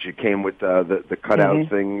package. It came with the cutout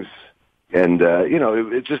things. And,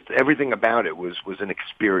 it just everything about it was an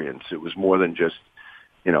experience. It was more than just,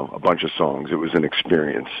 a bunch of songs. It was an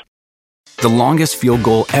experience. The longest field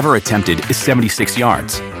goal ever attempted is 76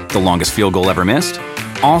 yards. The longest field goal ever missed?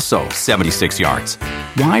 Also 76 yards.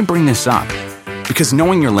 Why bring this up? Because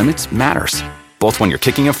knowing your limits matters, both when you're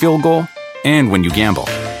kicking a field goal and when you gamble.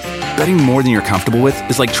 Betting more than you're comfortable with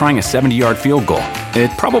is like trying a 70-yard field goal.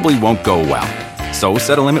 It probably won't go well. So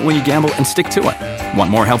set a limit when you gamble and stick to it. Want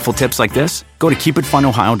more helpful tips like this? Go to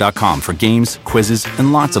keepitfunohio.com for games, quizzes,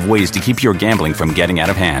 and lots of ways to keep your gambling from getting out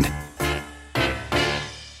of hand.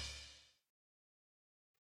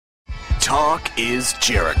 Talk is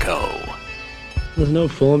Jericho. There's no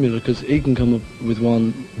formula, because he can come up with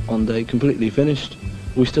one day completely finished.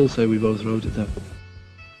 We still say we both wrote it though.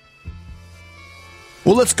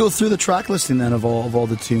 Well, let's go through the track listing then of all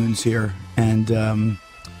the tunes here and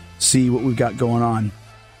see what we've got going on.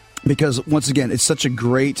 Because, once again, it's such a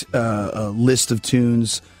great list of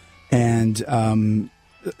tunes and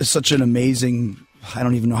such an amazing, I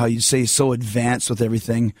don't even know how you'd say, so advanced with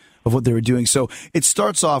everything of what they were doing. So it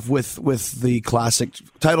starts off with the classic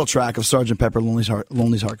title track of Sgt. Pepper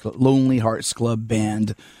Lonely Hearts Club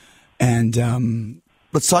Band. And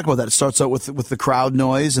let's talk about that. It starts out with the crowd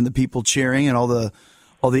noise and the people cheering and all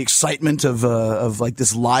the excitement of like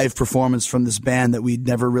this live performance from this band that we'd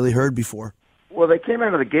never really heard before. Well, they came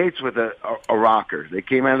out of the gates with a rocker. They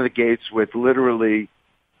came out of the gates with literally,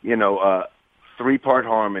 3-part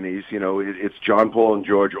harmonies. It's John, Paul, and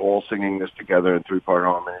George all singing this together in 3-part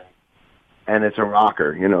harmony. And it's a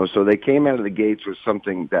rocker, So they came out of the gates with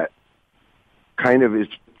something that kind of is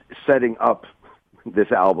setting up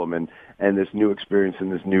this album and this new experience in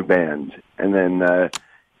this new band. And then,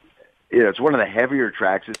 it's one of the heavier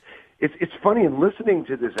tracks. It's funny in listening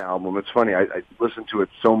to this album. It's funny. I listened to it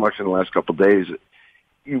so much in the last couple of days.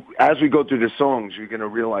 As we go through the songs, you're going to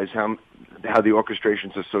realize how the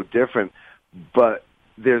orchestrations are so different. But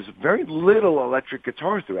there's very little electric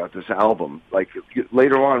guitar throughout this album. Like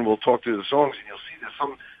later on, we'll talk through the songs, and you'll see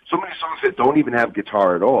there's so many songs that don't even have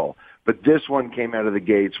guitar at all. But this one came out of the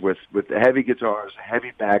gates with the heavy guitars,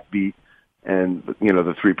 heavy backbeat, and the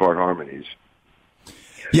 3-part harmonies.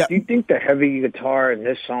 Yeah. Do you think the heavy guitar in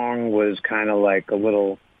this song was kind of like a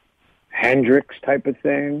little Hendrix type of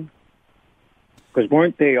thing? Because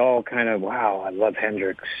weren't they all kind of, wow, I love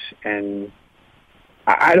Hendrix? And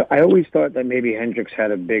I always thought that maybe Hendrix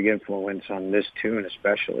had a big influence on this tune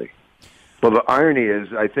especially. Well, the irony is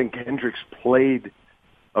I think Hendrix played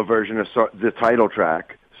a version of the title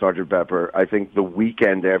track, Sgt. Pepper. I think the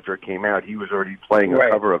weekend after it came out, he was already playing a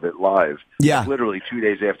cover of it live. Yeah. Literally 2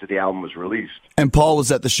 days after the album was released. And Paul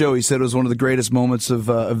was at the show. He said it was one of the greatest moments of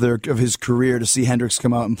his career to see Hendrix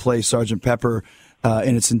come out and play Sgt. Pepper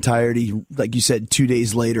in its entirety, like you said, 2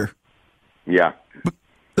 days later. Yeah. But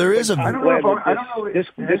there is This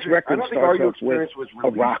record starts off with a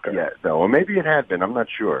rocker. Yet, though. Or maybe it had been. I'm not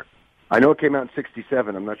sure. I know it came out in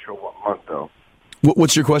 1967. I'm not sure what month, though.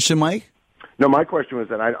 What's your question, Mike? No, my question was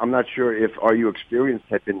that I'm not sure if Are You Experienced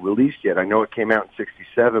had been released yet. I know it came out in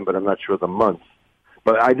 1967, but I'm not sure the month.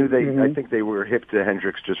 But I knew I think they were hip to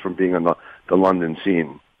Hendrix just from being on the London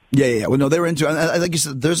scene. Yeah. Well, no, they were into it. Like you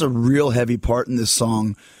said, there's a real heavy part in this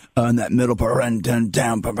song, in that middle part,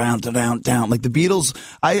 down. Like the Beatles,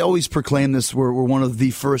 I always proclaim this were one of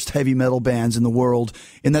the first heavy metal bands in the world,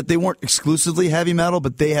 in that they weren't exclusively heavy metal,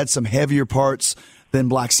 but they had some heavier parts than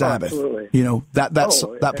Black Sabbath. Absolutely.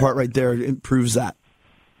 That part right there proves that.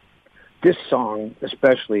 This song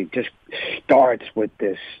especially just starts with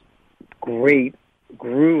this great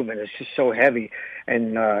groove, and it's just so heavy.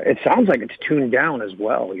 And it sounds like it's tuned down as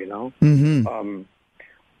well, Mm-hmm.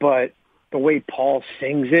 But the way Paul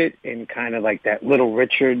sings it in kind of like that Little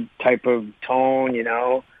Richard type of tone,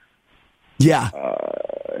 Yeah.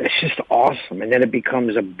 It's just awesome. And then it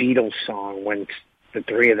becomes a Beatles song when the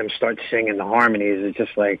three of them start singing the harmonies. It's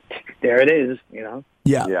just like, there it is,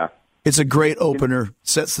 Yeah. It's a great opener,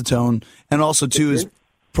 sets the tone, and also too is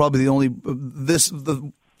probably the only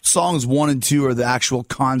the songs 1 and 2 are the actual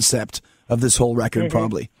concept of this whole record,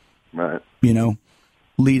 probably. Right.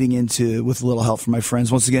 Leading into With a Little Help from My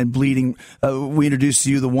Friends. Once again, Bleeding. We introduced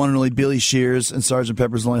to you the one and only Billy Shears and Sgt.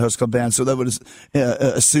 Pepper's Lonely Hearts Club Band, so that would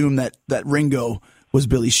assume that Ringo was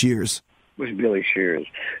Billy Shears. Was Billy Shears.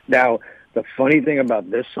 Now, the funny thing about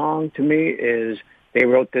this song to me is they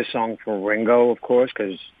wrote this song for Ringo, of course,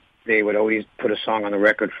 because they would always put a song on the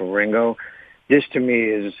record for Ringo. This to me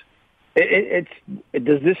is,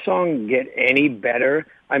 does this song get any better?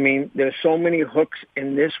 I mean, there's so many hooks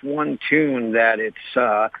in this one tune that it's,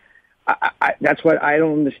 that's what I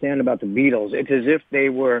don't understand about the Beatles. It's as if they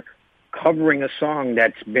were covering a song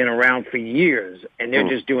that's been around for years and they're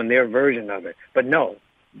just doing their version of it. But no,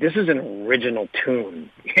 this is an original tune,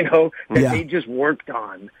 that they just worked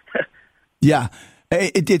on. Yeah.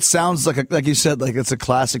 It sounds like you said, like it's a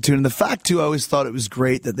classic tune. And the fact, too, I always thought it was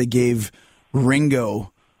great that they gave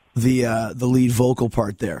Ringo the lead vocal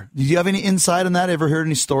part there. Did you have any insight on that? Ever heard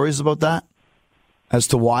any stories about that as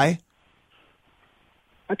to why?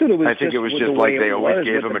 I thought it was. I think it was just like they always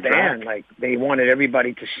gave him a track. Like they wanted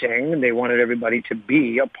everybody to sing, and they wanted everybody to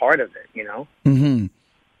be a part of it. Mm-hmm.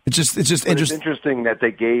 It's just interesting. It's interesting that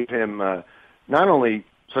they gave him not only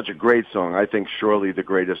such a great song. I think surely the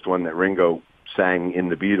greatest one that Ringo sang in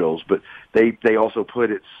the Beatles, but they also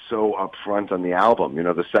put it so up front on the album.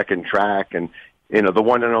 The second track and. The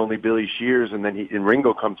one and only Billy Shears, and then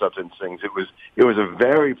Ringo comes up and sings. It was a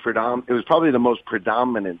very predominant. It was probably the most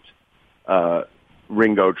predominant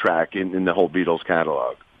Ringo track in the whole Beatles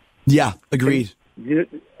catalog. Yeah, agreed.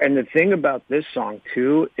 And the thing about this song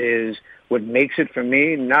too is what makes it for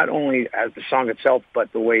me, not only as the song itself,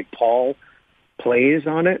 but the way Paul plays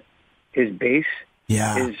on it. His bass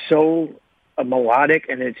is so melodic,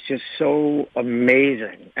 and it's just so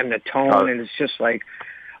amazing, and the tone, and it's just like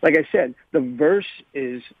I said, the verse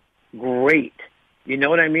is great, You know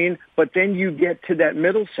what I mean? But then you get to that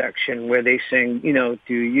middle section where they sing, you know,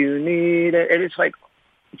 do you need it? And it's like,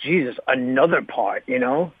 Jesus, another part, you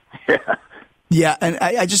know? Yeah. Yeah, and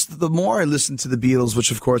I just, the more I listen to the Beatles, which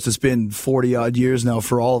of course it's been 40-odd years now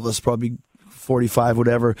for all of us, probably 45,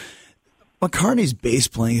 whatever, McCartney's bass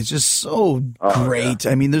playing is just so great.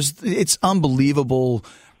 Yeah. I mean, it's unbelievable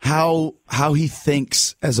how he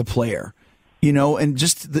thinks as a player, you know, and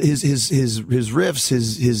just his riffs,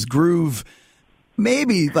 his groove,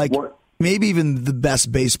 maybe even the best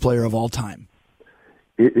bass player of all time.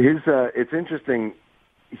 It's interesting.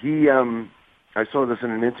 I saw this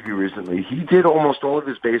in an interview recently. He did almost all of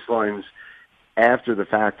his bass lines after the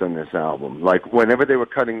fact on this album. Like, whenever they were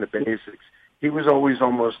cutting the basics, he was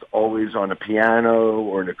almost always on a piano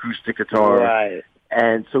or an acoustic guitar. Right.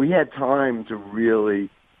 And so he had time to really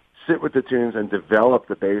sit with the tunes and develop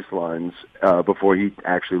the bass lines before he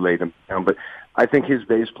actually laid them down. But I think his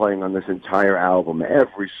bass playing on this entire album,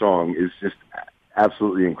 every song, is just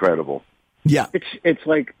absolutely incredible. Yeah. It's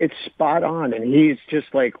like, it's spot on, and he's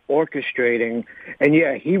just like orchestrating. And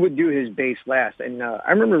yeah, he would do his bass last. And I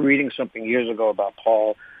remember reading something years ago about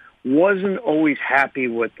Paul wasn't always happy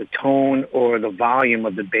with the tone or the volume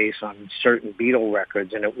of the bass on certain Beatle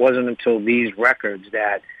records. And it wasn't until these records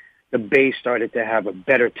that the bass started to have a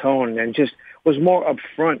better tone and just was more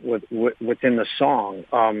upfront within the song.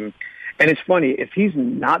 And it's funny, if he's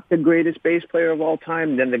not the greatest bass player of all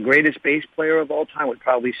time, then the greatest bass player of all time would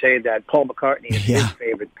probably say that Paul McCartney is his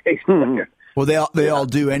favorite bass player. Well, they all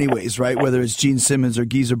do anyways, right? Whether it's Gene Simmons or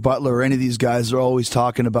Geezer Butler or any of these guys, they're always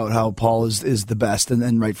talking about how Paul is the best,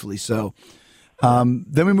 and rightfully so. Then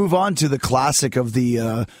we move on to the classic of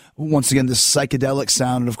the, once again, this psychedelic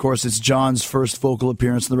sound. And, of course, it's John's first vocal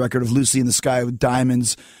appearance on the record of Lucy in the Sky with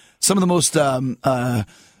Diamonds. Some of the most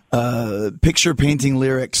picture-painting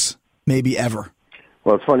lyrics maybe ever.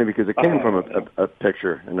 Well, it's funny because it came from a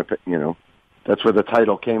picture, and that's where the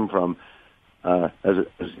title came from.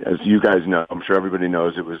 As you guys know, I'm sure everybody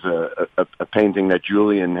knows, it was a painting that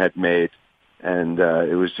Julian had made, and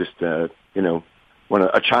it was just a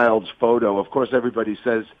child's photo. Of course, everybody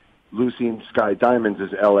says Lucy in Sky Diamonds is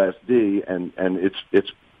LSD, and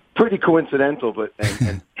it's pretty coincidental, but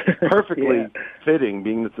and perfectly fitting,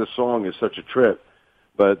 being that the song is such a trip.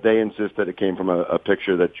 But they insist that it came from a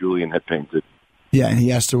picture that Julian had painted. Yeah, and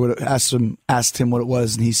he asked him what it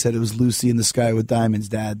was, and he said it was Lucy in the Sky with Diamonds,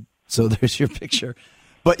 Dad. So there's your picture.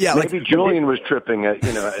 But yeah, maybe Julian was tripping at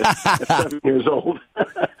 7 years old.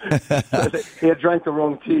 He had drank the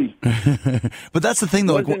wrong tea. But that's the thing,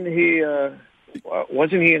 though.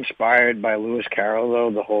 Wasn't he inspired by Lewis Carroll,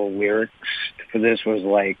 though? The whole lyrics for this was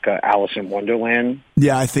like Alice in Wonderland.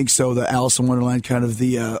 Yeah, I think so. The Alice in Wonderland, kind of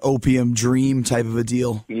the opium dream type of a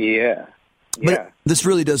deal. Yeah. But this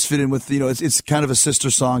really does fit in with, it's kind of a sister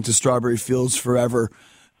song to Strawberry Fields Forever.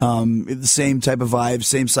 The same type of vibe,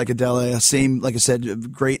 same psychedelia, same, like I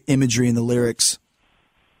said, great imagery in the lyrics.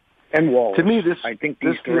 And Walrus. To me, I think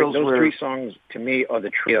those three songs, to me, are the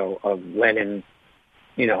trio of Lennon,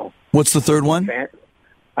 What's the third one?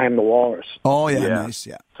 I Am the Walrus. Oh, yeah, nice,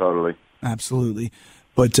 yeah. Totally. Absolutely.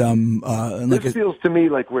 But this feels to me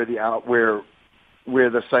like where the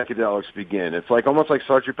psychedelics begin. It's like almost like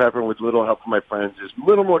Sgt. Pepper with Little Help from My Friends is a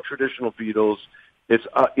little more traditional Beatles. It's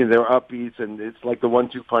they're upbeats, and it's like the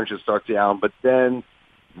 1-2 punch that starts the album. But then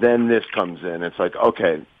this comes in. It's like,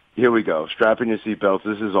 okay, here we go. Strap in your seatbelts.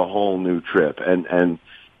 This is a whole new trip, and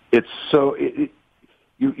it's so.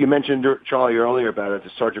 You mentioned, Charlie, earlier about it.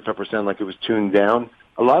 The Sgt. Pepper sound like it was tuned down.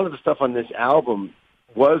 A lot of the stuff on this album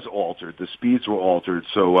was altered. The speeds were altered,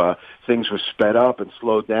 so things were sped up and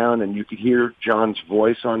slowed down, and you could hear John's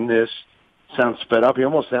voice on this sound sped up. He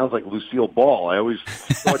almost sounds like Lucille Ball. I always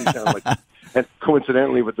thought he sounded like, and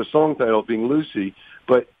coincidentally with the song title being Lucy,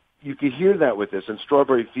 but you could hear that with this. In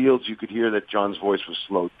Strawberry Fields, you could hear that John's voice was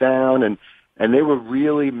slowed down, and they were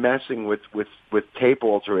really messing with tape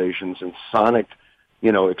alterations and sonic,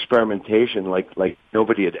 experimentation like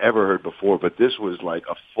nobody had ever heard before. But this was like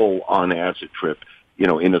a full on acid trip,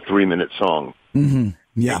 in a 3-minute song. Mm-hmm.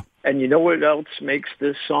 Yeah. And you know what else makes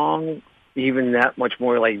this song even that much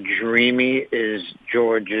more like dreamy is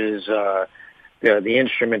George's, the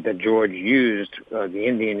instrument that George used, the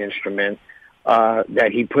Indian instrument, that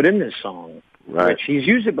he put in this song. Right. Which he's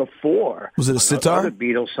used it before. Was it a sitar? Other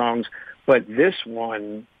Beatles songs, but this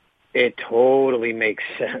one, it totally makes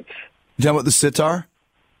sense. You talking about the sitar?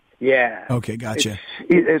 Yeah. Okay, gotcha.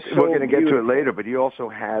 We're going to get to it later, but he also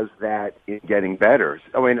has that in Getting Better.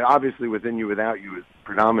 I mean, obviously, Within You, Without You is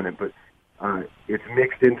predominant, but it's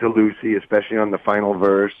mixed into Lucy, especially on the final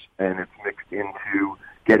verse, and it's mixed into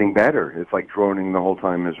Getting Better. It's like droning the whole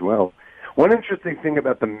time as well. One interesting thing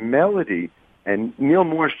about the melody And Neil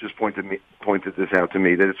Morse just pointed this out to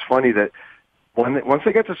me, that it's funny that once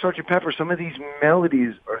they get to Sgt. Pepper, some of these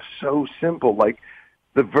melodies are so simple. Like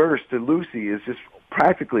the verse to Lucy is just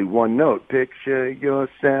practically one note. Picture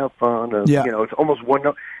yourself on a, it's almost one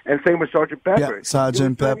note. And same with Sgt. Pepper. Yeah,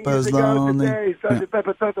 Sgt. Pepper's Lonely. Sgt.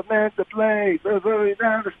 Pepper taught the man to play.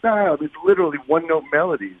 Down the style. It's literally one note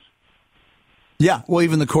melodies. Yeah, well,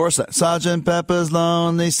 even the chorus, Sgt. Pepper's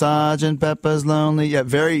Lonely, Sgt. Pepper's Lonely. Yeah,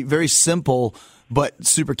 very, very simple, but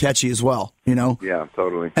super catchy as well, you know? Yeah,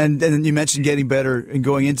 totally. And then you mentioned Getting Better and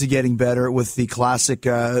going into Getting Better with the classic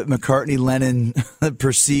McCartney-Lennon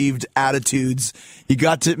perceived attitudes. You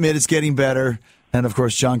got to admit it's getting better. And, of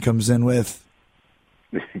course, John comes in with...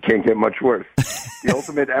 You can't get much worse. The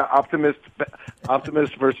ultimate optimist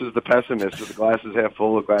versus the pessimist, with the glass is half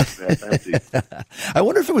full, the glass is half empty. I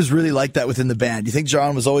wonder if it was really like that within the band. Do you think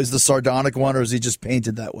John was always the sardonic one, or is he just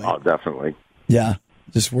painted that way? Oh, definitely. Yeah,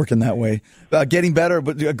 just working that way. Getting Better,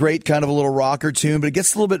 but a great kind of a little rocker tune, but it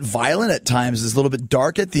gets a little bit violent at times. It's a little bit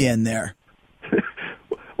dark at the end there.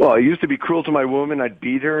 Well, I used to be cruel to my woman. I'd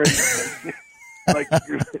beat her.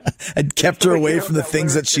 And kept her away from the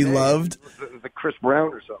things that she loved. The Chris Brown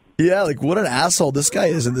or something. Yeah, like what an asshole this guy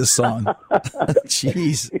is in this song.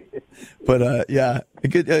 Jeez. But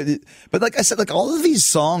but like I said, like all of these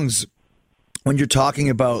songs, when you're talking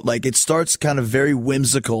about, like, it starts kind of very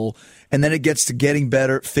whimsical, and then it gets to Getting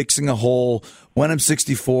Better, Fixing a Hole, When I'm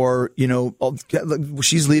 64,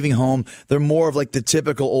 She's Leaving Home. They're more of like the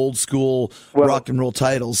typical old school rock and roll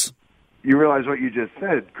titles. You realize what you just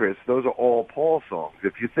said, Chris? Those are all Paul songs.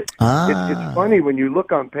 If you it's funny when you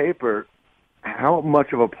look on paper how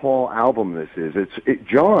much of a Paul album this is.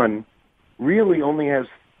 John really only has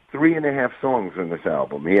 3.5 songs in this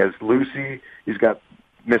album. He has Lucy, he's got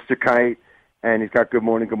Mr. Kite, and he's got Good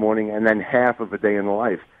Morning, Good Morning, and then half of A Day in the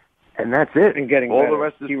Life, and that's it. And Getting all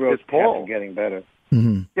Better. The rest is Paul. Getting Better.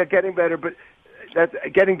 Mm-hmm. Yeah, Getting Better, but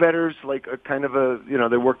Getting Better is like a kind of a,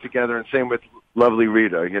 they work together, and same with Lovely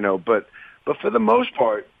Rita, but for the most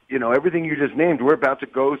part, everything you just named, we're about to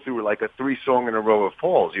go through like a 3-song in a row of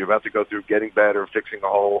Pauls. You're about to go through Getting Better, Fixing a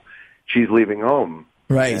Hole, She's Leaving Home.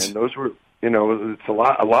 Right. And those were, it's a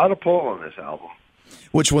lot of Paul on this album.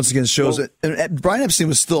 Which once again shows that Brian Epstein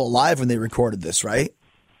was still alive when they recorded this, right?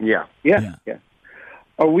 Yeah.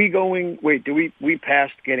 Are we going, do we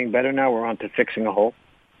passed Getting Better now? We're on to Fixing a Hole?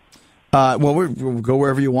 We'll go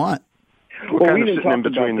wherever you want. Well, we didn't talk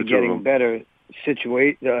about the Getting Better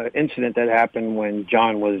incident that happened when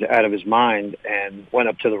John was out of his mind and went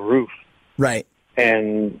up to the roof. Right.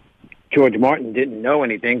 And George Martin didn't know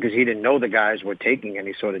anything because he didn't know the guys were taking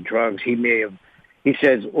any sort of drugs. He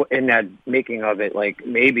says in that making of it, like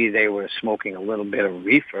maybe they were smoking a little bit of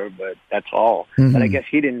reefer, but that's all. Mm-hmm. But I guess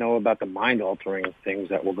he didn't know about the mind-altering things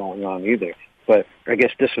that were going on either. But I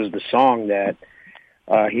guess this was the song that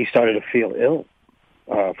he started to feel ill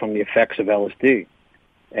from the effects of LSD.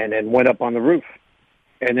 And then went up on the roof.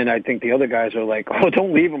 And then I think the other guys are like, oh,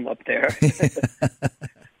 don't leave him up there.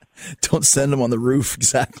 Don't send him on the roof,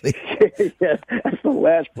 exactly. Yeah, that's the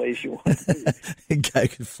last place you want to be. A guy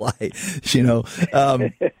could fly,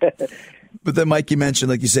 But then, Mike, you mentioned,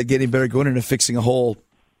 like you said, Getting Better, going into Fixing a Hole.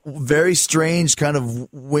 Very strange kind of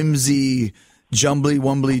whimsy,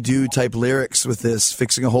 jumbly-wumbly-doo type lyrics with this,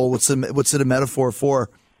 Fixing a Hole. What's it a metaphor for?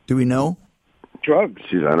 Do we know? Drugs.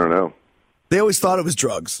 Jeez, I don't know. They always thought it was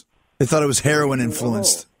drugs. They thought it was heroin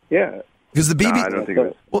influenced. Yeah. Because the BBC... No, I don't think it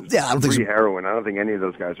was. Well, yeah, I don't think so. Heroin. I don't think any of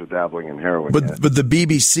those guys were dabbling in heroin. But the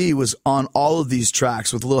BBC was on all of these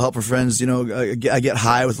tracks with A Little Help from Friends. I Get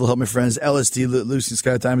High with A Little Help from Friends. LSD, Lucy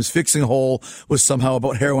Sky Times. Fixing a Hole was somehow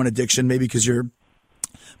about heroin addiction, maybe because you're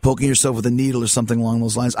poking yourself with a needle or something along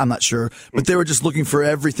those lines. I'm not sure. But they were just looking for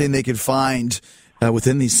everything they could find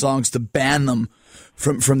within these songs to ban them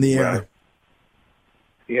from the air. Right.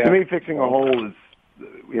 Yeah. To me, Fixing a Hole is,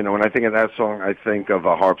 when I think of that song, I think of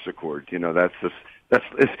a harpsichord. I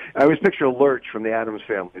always picture Lurch from the Addams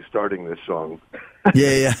Family starting this song.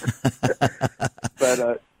 Yeah.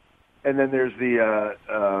 But and then there's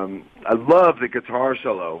I love the guitar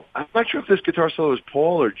solo. I'm not sure if this guitar solo is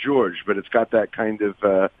Paul or George, but it's got that kind of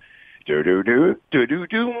do do do do do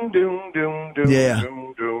doom doom doom doom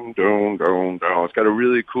doom doom doom doom. It's got a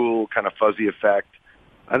really cool kind of fuzzy effect.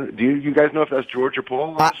 Do you guys know if that's George or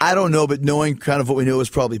Paul? I don't know, but knowing kind of what we knew, it was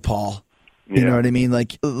probably Paul. You know what I mean?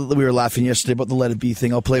 Like, we were laughing yesterday about the Let It Be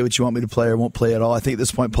thing. I'll play what you want me to play or won't play at all. I think at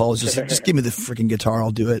this point, Paul is just give me the freaking guitar.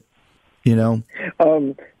 I'll do it.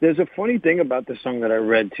 There's a funny thing about this song that I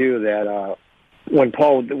read, too, that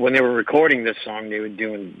when they were recording this song, they were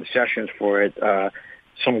doing the sessions for it,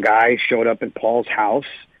 some guy showed up at Paul's house,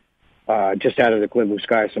 just out of the clear blue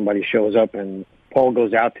sky. Somebody shows up and Paul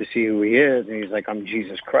goes out to see who he is, and he's like, I'm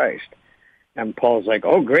Jesus Christ. And Paul's like,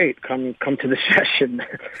 oh, great, come to the session.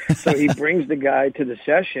 So he brings the guy to the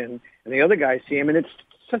session, and the other guys see him, and it's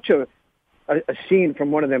such a scene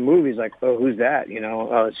from one of their movies, like, oh, who's that? You know,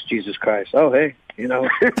 oh, it's Jesus Christ. Oh, hey, you know.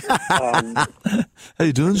 How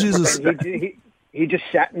you doing, Jesus? He just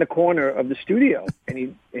sat in the corner of the studio, and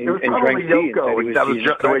he it was and probably drank tea. Yoko. That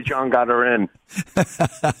was the way John got her in.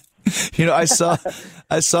 You know, I saw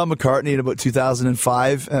McCartney in about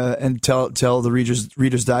 2005 and tell the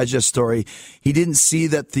Reader's Digest story. He didn't see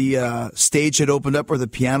that the stage had opened up where the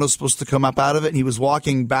piano was supposed to come up out of it, and he was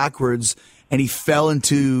walking backwards, and he fell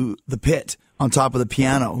into the pit on top of the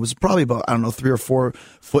piano. It was probably about, 3 or 4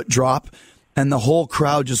 foot drop, and the whole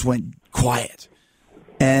crowd just went quiet.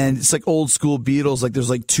 And it's like old school Beatles. Like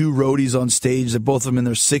there's like 2 roadies on stage that both of them in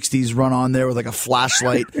their 60s run on there with like a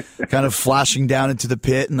flashlight kind of flashing down into the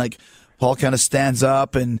pit. And like Paul kind of stands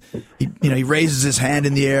up and he raises his hand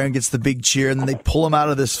in the air and gets the big cheer. And then they pull him out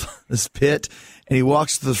of this pit and he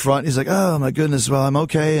walks to the front. He's like, oh my goodness, well, I'm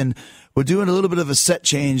okay. And we're doing a little bit of a set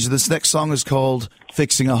change. This next song is called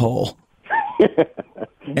Fixing a Hole.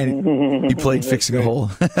 And he played Fixing a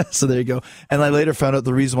Hole. So there you go. And I later found out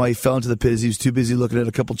the reason why he fell into the pit is he was too busy looking at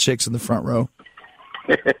a couple chicks in the front row.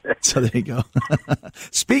 So there you go.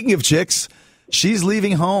 Speaking of chicks, She's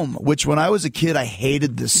Leaving Home, which when I was a kid, I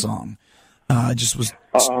hated this song. It just was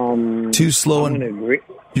too slow. I'm going to agree.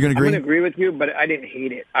 You're going to agree? I'm going to agree with you, but I didn't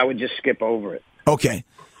hate it. I would just skip over it. Okay.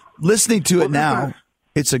 Listening to it now,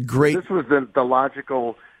 it's a great... This was the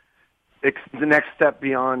logical... the next step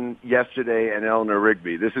beyond Yesterday and Eleanor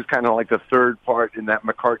Rigby. This is kind of like the third part in that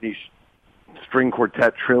McCartney string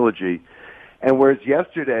quartet trilogy. And whereas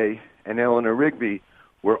Yesterday and Eleanor Rigby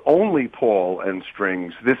were only Paul and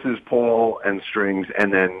strings, this is Paul and strings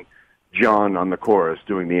and then John on the chorus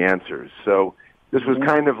doing the answers. So this was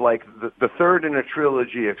kind of like the third in a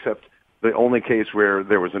trilogy, except the only case where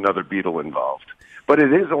there was another Beatle involved. But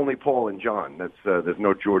it is only Paul and John. There's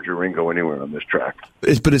no George or Ringo anywhere on this track.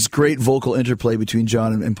 But it's great vocal interplay between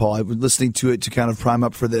John and Paul. I was listening to it to kind of prime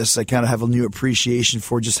up for this. I kind of have a new appreciation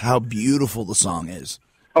for just how beautiful the song is.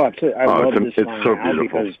 Oh, absolutely. I love this song it's so now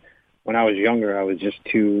beautiful. Because when I was younger, I was just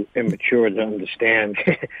too immature to understand.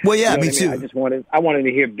 Well, yeah, me too. I wanted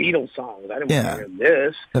to hear Beatles songs. I didn't want to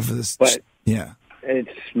hear this. But yeah,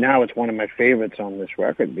 it's one of my favorites on this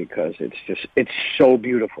record because it's so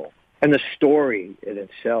beautiful. And the story in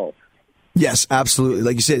itself. Yes, absolutely.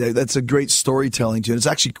 Like you say, that's a great storytelling too. And it's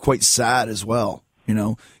actually quite sad as well,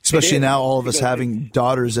 especially now all of us having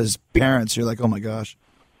daughters as parents. You're like, oh my gosh.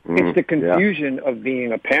 It's the confusion of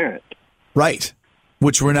being a parent. Right.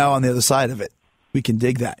 Which we're now on the other side of it. We can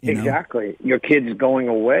dig that, Exactly. Your kid's going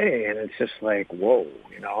away and it's just like, whoa,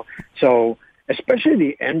 So especially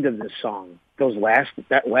the end of this song,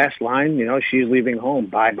 that last line, she's leaving home,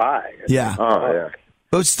 bye-bye. Yeah. Oh, yeah.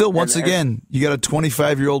 But still, once again, you got a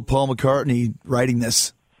 25-year-old Paul McCartney writing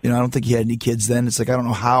this. I don't think he had any kids then. It's like, I don't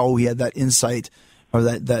know how he had that insight or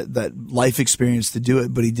that life experience to do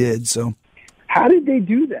it, but he did. So, how did they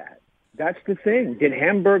do that? That's the thing. Did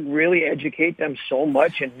Hamburg really educate them so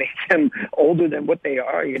much and make them older than what they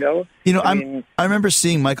are? I remember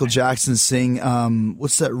seeing Michael Jackson sing.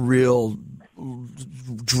 What's that real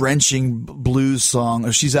drenching blues song?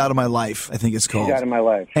 Or She's Out of My Life, I think it's called. She's Out of My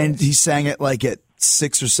Life. And he sang it like at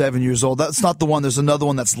 6 or 7 years old. That's not the one. There's another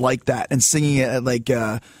one that's like that, and singing it at like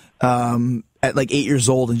 8 years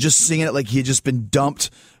old, and just singing it like he had just been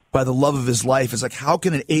dumped by the love of his life. It's like, how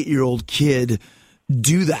can an 8-year-old kid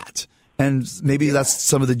do that? And maybe that's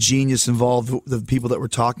some of the genius involved, the people that we're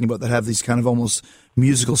talking about that have these kind of almost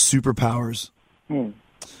musical superpowers.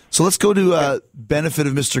 So let's go to Benefit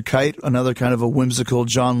of Mr. Kite, another kind of a whimsical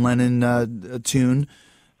John Lennon tune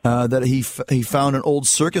that he found an old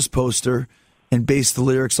circus poster and based the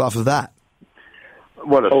lyrics off of that.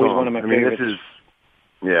 What a song! One of my favorites. This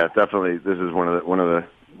is definitely. This is one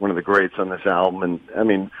of the greats on this album.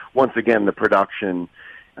 And once again, the production.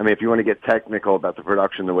 If you want to get technical about the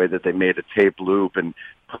production, the way that they made a tape loop and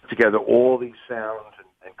put together all these sounds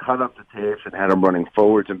and cut up the tapes and had them running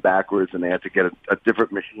forwards and backwards, and they had to get a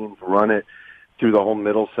different machine to run it through the whole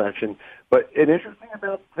middle section. But an interesting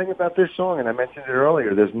thing about this song, and I mentioned it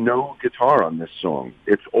earlier, there's no guitar on this song.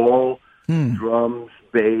 It's all drums,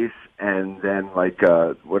 bass, and then like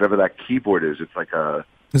whatever that keyboard is. It's like a...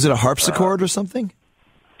 Is it a harpsichord or something?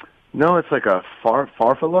 No, it's like a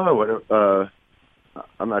farfalla.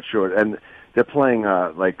 I'm not sure. And they're playing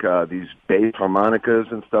these bass harmonicas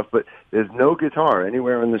and stuff, but there's no guitar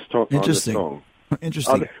anywhere in this song. Interesting.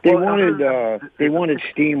 Interesting. They wanted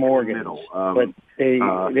steam organs, but they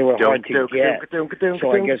were hard to get.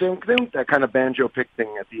 So I guess that kind of banjo pick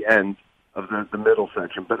thing at the end. of the middle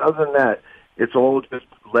section. But other than that, it's all just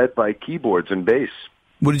led by keyboards and bass.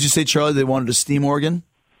 What did you say, Charlie? They wanted a steam organ?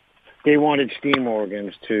 They wanted steam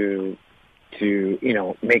organs to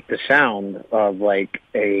make the sound of like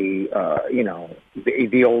a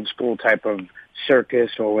the old school type of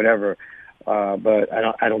circus or whatever. But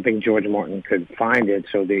I don't think George Martin could find it,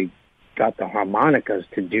 so they got the harmonicas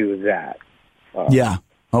to do that. Yeah.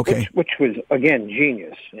 Okay. Which was again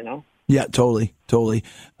genius, Yeah, totally.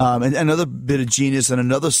 And another bit of genius, and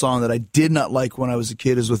another song that I did not like when I was a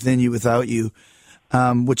kid is "Within You, Without You,"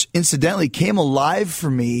 which incidentally came alive for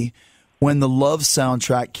me when the Love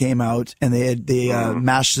soundtrack came out, and they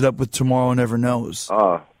mashed it up with "Tomorrow Never Knows."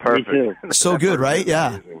 Oh, perfect! So good, right?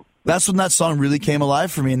 Yeah. Amazing. That's when that song really came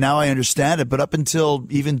alive for me, and now I understand it. But up until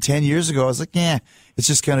even 10 years ago, I was like, it's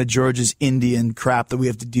just kind of George's Indian crap that we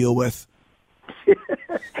have to deal with.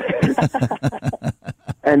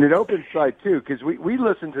 And it opens side two, because we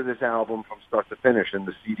listened to this album from start to finish in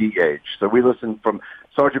the CD age. So we listened from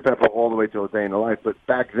Sgt. Pepper all the way to A Day in the Life. But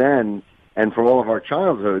back then, and for all of our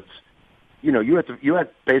childhoods, you had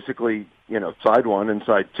basically, side one and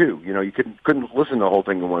side two. You couldn't listen to the whole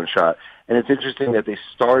thing in one shot. And it's interesting that they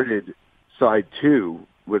started side two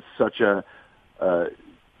with such a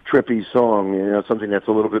trippy song, something that's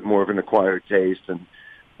a little bit more of an acquired taste. And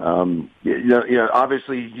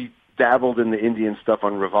obviously he dabbled in the Indian stuff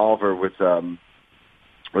on Revolver with Love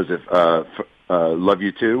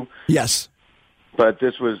You Too? Yes. But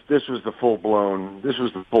this was the full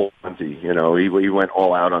Monty. He went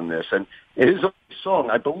all out on this, and his song,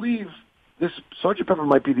 I believe, this Sgt. Pepper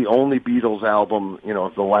might be the only Beatles album,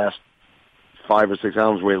 of the last 5 or 6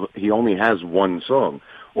 albums where he only has one song.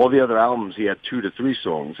 All the other albums he had 2 to 3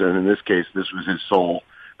 songs, and in this case, this was his sole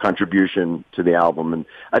contribution to the album. And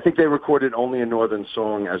I think they recorded only a Northern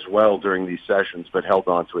song as well during these sessions, but held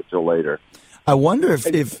on to it till later. I wonder if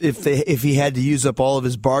he had to use up all of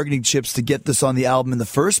his bargaining chips to get this on the album in the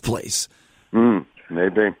first place.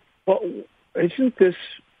 Maybe. Well, isn't this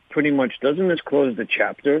pretty much, doesn't this close the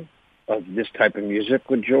chapter of this type of music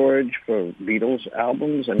with George for Beatles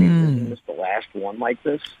albums? I mean, isn't this the last one like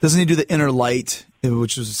this? Doesn't he do the Inner Light,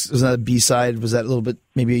 which was that a B-side? Was that a little bit,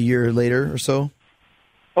 maybe a year later or so?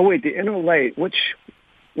 Oh, wait, the Inner Light, which...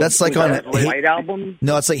 That's like on a White Album?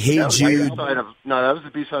 No, it's like Hey Jude. That was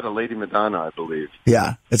the B-side of Lady Madonna, I believe.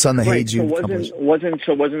 Yeah, it's on the Hey Jude.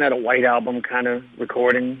 So wasn't that a White Album kind of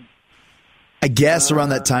recording? I guess around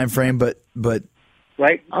that time frame, but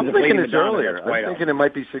right. I'm thinking it's earlier. I'm thinking it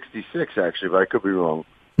might be 66 actually, but I could be wrong.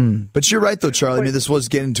 But you're right though, Charlie. I mean, this was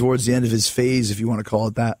getting towards the end of his phase, if you want to call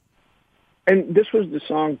it that. And this was the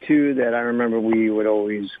song too that I remember we would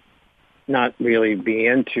always not really be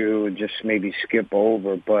into, just maybe skip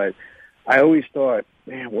over. But I always thought,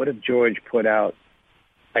 man, what if George put out,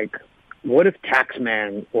 like, what if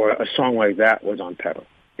Taxman or a song like that was on Pepper,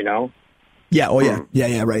 Yeah, oh yeah,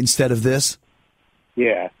 yeah, right, instead of this?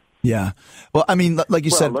 Yeah. Yeah. Well, I mean, like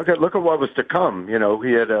you said... Look at what was to come. He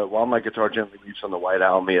had While My Guitar Gently Weeps on the White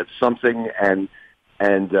Album. He had Something and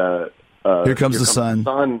Here Comes the Sun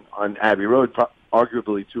on Abbey Road,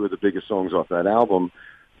 arguably 2 of the biggest songs off that album.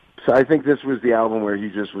 So I think this was the album where he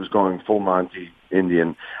just was going full Monty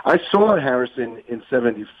Indian. I saw Harrison in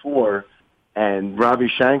 '74, and Ravi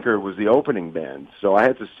Shankar was the opening band. So I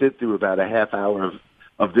had to sit through about a half hour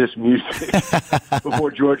of this music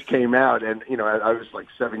before George came out. And, I was like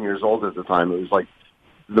 7 years old at the time. It was like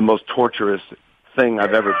the most torturous thing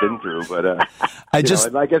I've ever been through. But I guess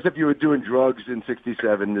if you were doing drugs in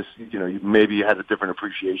 '67, this, maybe you had a different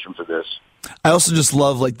appreciation for this. I also just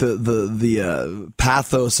love like the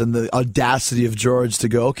pathos and the audacity of George to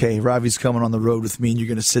go, okay, Ravi's coming on the road with me, and you're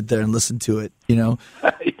going to sit there and listen to it.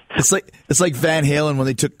 It's like Van Halen when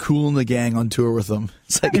they took Kool and the Gang on tour with them.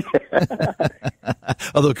 It's like,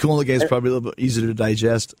 although Kool and the Gang is probably a little bit easier to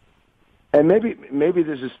digest. And maybe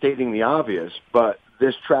this is stating the obvious, but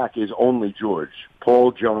this track is only George.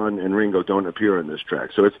 Paul, John, and Ringo don't appear on this track.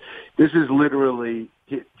 So this is literally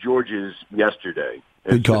George's yesterday.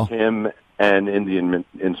 Good call. Just him and Indian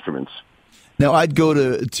instruments. Now, I'd go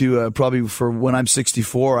to probably for when I'm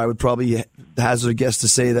 64, I would probably hazard a guess to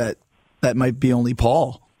say that might be only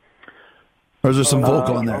Paul. Or is there some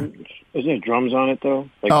vocal on there? Isn't there drums on it, though?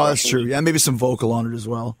 That's true. Yeah, maybe some vocal on it as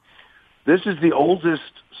well. This is the oldest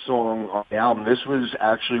song on the album. This was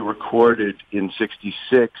actually recorded in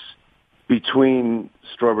 '66 between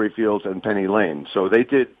Strawberry Fields and Penny Lane. So they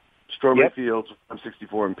did Strawberry Fields on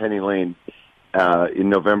 '64 and Penny Lane in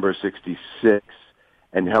November '66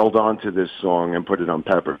 and held on to this song and put it on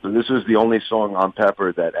Pepper. So this was the only song on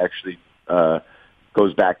Pepper that actually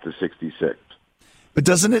goes back to '66. But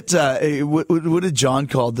doesn't it, what did John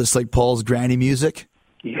call this, like Paul's granny music?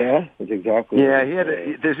 Yeah, that's exactly. Yeah,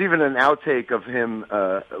 there's even an outtake of him.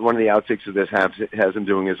 One of the outtakes of this has him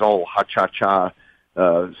doing his whole ha cha cha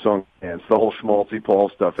song dance, the whole Schmaltzy Paul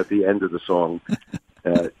stuff at the end of the song.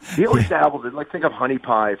 He always dabbled in, like, think of Honey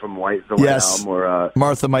Pie from the White Album, or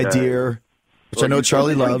Martha, My Dear, which I know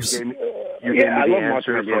Charlie loves. I love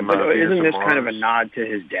Martha, My Dear, but isn't this kind of a nod to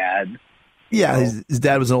his dad? Yeah, his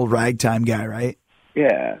dad was an old ragtime guy, right?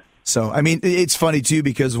 Yeah. So, I mean, it's funny, too,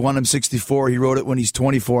 because When I'm 64, he wrote it when he's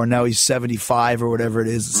 24, and now he's 75 or whatever it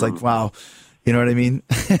is. It's like, wow, you know what I mean?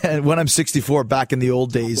 And When I'm 64, back in the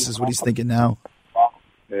old days, is what he's thinking now.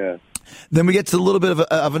 Yeah. Then we get to a little bit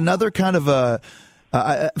of another kind of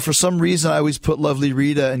for some reason, I always put Lovely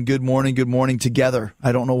Rita and Good Morning together.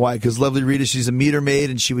 I don't know why, because Lovely Rita, she's a meter maid,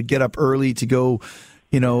 and she would get up early to go,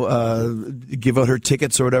 give out her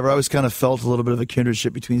tickets or whatever. I always kind of felt a little bit of a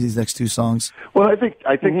kindredship between these next two songs. Well, I think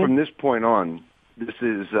from this point on, this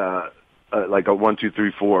is like a 1, 2,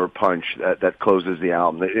 3, 4 punch that closes the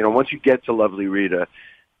album. Once you get to Lovely Rita,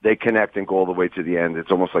 they connect and go all the way to the end. It's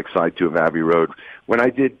almost like side 2 of Abbey Road. When I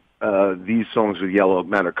did these songs with Yellow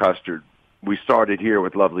Matter Custard, we started here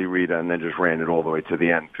with Lovely Rita and then just ran it all the way to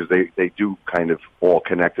the end, because they do kind of all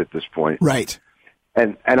connect at this point. Right.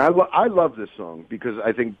 And I love this song because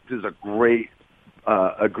I think this is a great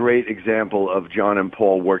example of John and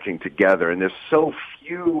Paul working together. And there's so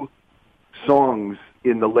few songs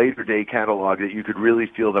in the later day catalog that you could really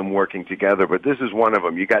feel them working together. But this is one of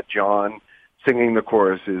them. You got John singing the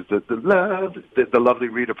choruses, the Lovely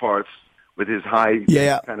Rita parts with his high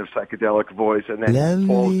kind of psychedelic voice, and then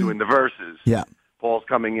Paul's doing the verses. Yeah, Paul's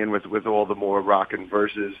coming in with all the more rockin'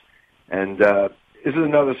 verses, and this is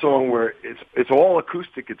another song where it's all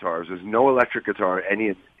acoustic guitars. There's no electric guitar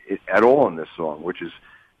at all in this song, which is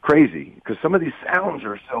crazy because some of these sounds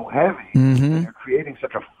are so heavy. Mm-hmm. And they're creating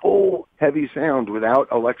such a full, heavy sound without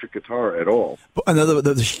electric guitar at all. Another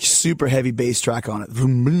the super heavy bass track on it. You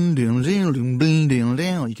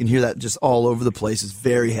can hear that just all over the place. It's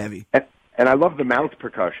very heavy. And I love the mouth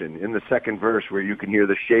percussion in the second verse where you can hear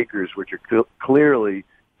the shakers, which are clearly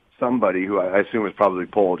somebody who I assume is probably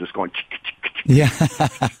Paul just going. Yeah.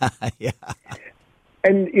 Yeah.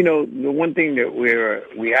 And, the one thing that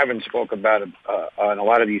we haven't spoke about on a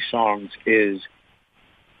lot of these songs is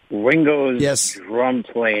Ringo's drum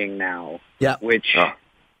playing now. Yeah. Which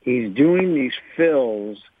he's doing these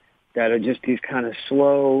fills that are just these kind of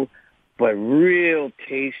slow but real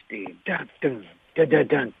tasty. Dun, dun, dun, dun,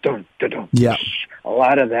 dun, dun, dun, dun. Yeah. A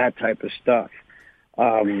lot of that type of stuff.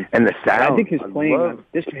 And the sound. I think his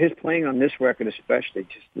playing on this record especially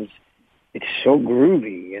it's so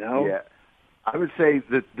groovy, Yeah. I would say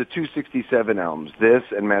that the 267 albums, this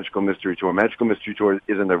and Magical Mystery Tour. Magical Mystery Tour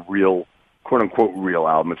isn't a real, quote-unquote, real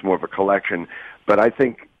album. It's more of a collection. But I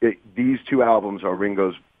think these two albums are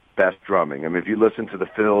Ringo's best drumming. I mean, if you listen to the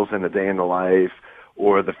fills in A Day in the Life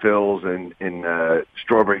or the fills in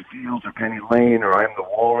Strawberry Fields or Penny Lane or I Am the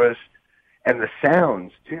Walrus, and the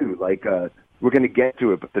sounds, too, like we're going to get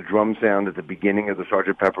to it, but the drum sound at the beginning of the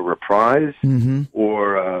Sgt. Pepper reprise,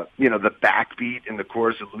 or the backbeat in the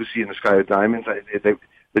chorus of Lucy in the Sky of Diamonds. The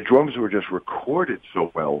drums were just recorded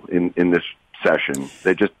so well in this session.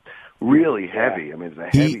 They're just really heavy. I mean, it's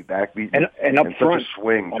a heavy backbeat and up front, such a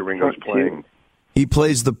swing to Ringo's playing. He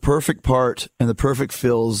plays the perfect part and the perfect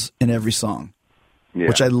fills in every song,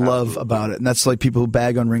 which I love about it. And that's like people who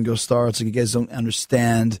bag on Ringo Starr. It's like you guys don't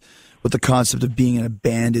understand what the concept of being in a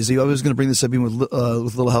band is. I was going to bring this up even with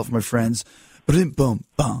little help from my friends. Boom, boom,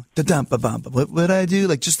 what would I do?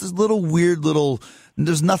 Like just this little weird little.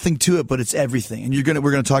 There's nothing to it, but it's everything. And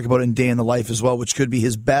we're going to talk about it in Day in the Life as well, which could be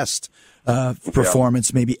his best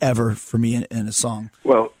performance maybe ever for me in a song.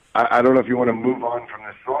 Well, I don't know if you want to move on from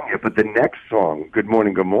this song yet, but the next song, Good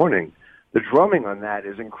Morning, Good Morning, the drumming on that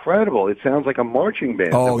is incredible. It sounds like a marching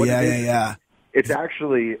band. Oh yeah. It's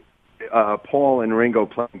actually Paul and Ringo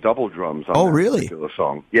playing double drums on that particular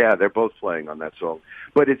song. Yeah, they're both playing on that song.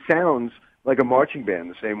 But it sounds like a marching band,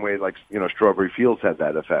 the same way like Strawberry Fields had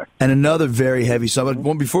that effect. And another very heavy song.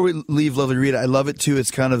 But before we leave Lovely Rita, I love it too. It's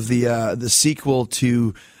kind of the sequel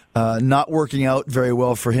to not working out very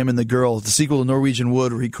well for him and the girl. The sequel to Norwegian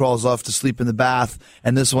Wood, where he crawls off to sleep in the bath,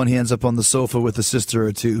 and this one he ends up on the sofa with a sister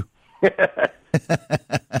or two. Yeah.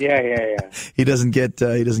 He doesn't get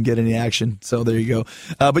any action. So there you go.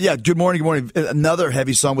 But yeah, Good Morning. Another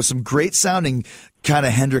heavy song with some great sounding kind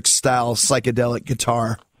of Hendrix style psychedelic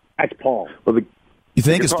guitar. That's Paul. Well, you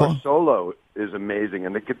think it's Paul? Solo is amazing,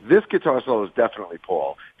 and this guitar solo is definitely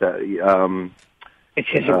Paul. It's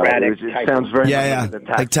his erratic. It sounds very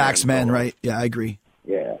like Taxman, right? Yeah, I agree.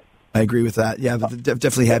 Yeah, I agree with that. Yeah, but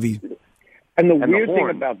definitely heavy. And the weird thing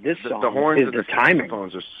about this song is the timing.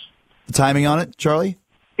 The timing on it, Charlie?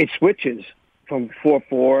 it switches from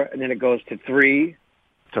 4/4, and then it goes to 3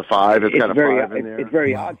 to 5. It's got a 5 in there. It's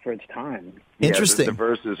very odd for its time. Interesting. The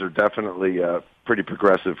verses are definitely pretty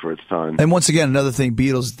progressive for its time. And once again, another thing,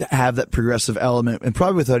 Beatles have that progressive element, and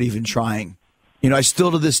probably without even trying. I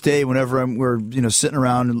still to this day, whenever we're sitting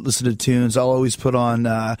around and listening to tunes, I'll always put on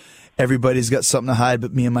Everybody's Got Something to Hide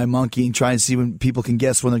But Me and My Monkey and try and see when people can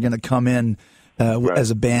guess when they're going to come in as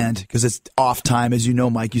a band, because it's off time, as you know,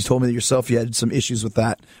 Mike. You told me that yourself you had some issues with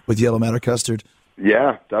that with Yellow Matter Custard.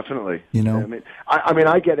 Yeah, definitely. I mean,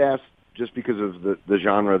 I get asked, just because of the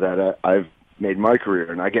genre that I've made my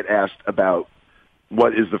career, and I get asked about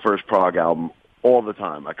what is the first prog album all the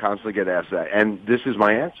time. I constantly get asked that, and this is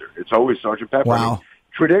my answer. It's always Sgt. Pepper. Wow. I mean,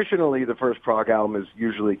 traditionally, the first prog album is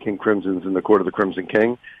usually King Crimson's In the Court of the Crimson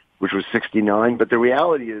King, which was 1969. But the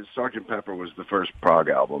reality is Sgt. Pepper was the first prog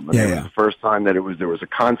album. And it was the first time that there was a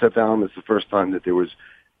concept album. It's the first time that there was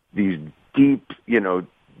these deep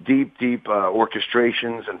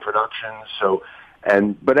orchestrations and productions.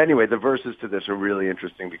 But anyway, the verses to this are really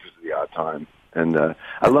interesting because of the odd time. And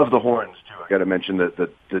I love the horns, too. I got to mention that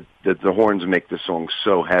the horns make this song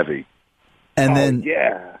so heavy. And then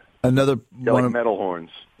another one of metal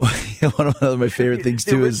horns. One of my favorite things,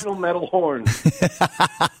 too, is original metal horns.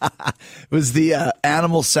 was the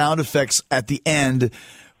animal sound effects at the end,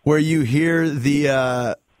 where you hear the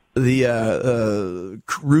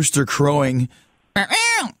rooster crowing,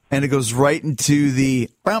 and it goes right into the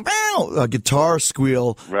guitar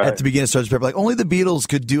squeal at the beginning of Sgt. Pepper. Like only the Beatles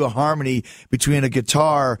could do a harmony between a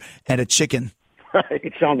guitar and a chicken. Right.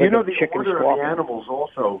 It sounds like the order of the animals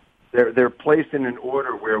also, they're placed in an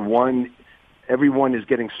order where everyone is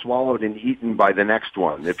getting swallowed and eaten by the next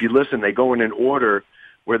one. If you listen, they go in an order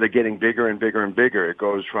where they're getting bigger and bigger and bigger. It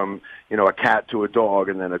goes from, a cat to a dog,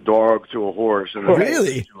 and then a dog to a horse, and then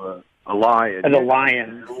to a lion. And a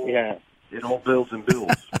lion, It all builds and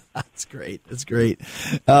builds. That's great. That's great.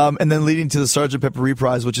 And then leading to the Sgt. Pepper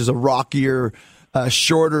Reprise, which is a rockier,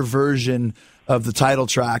 shorter version of the title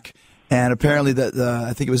track. And apparently that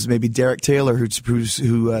I think it was maybe Derek Taylor who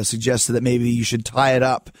suggested that maybe you should tie it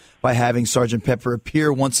up by having Sgt. Pepper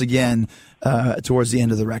appear once again towards the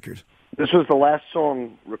end of the record. This was the last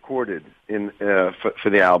song recorded for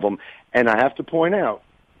the album, and I have to point out,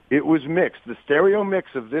 it was mixed. The stereo mix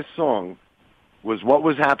of this song was what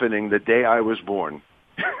was happening the day I was born.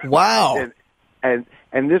 Wow! and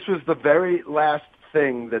this was the very last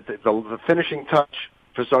thing that the finishing touch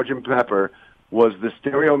for Sgt. Pepper was the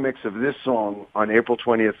stereo mix of this song on April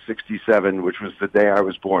 20th, 1967, which was the day I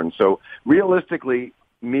was born. So realistically,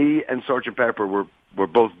 me and Sgt. Pepper were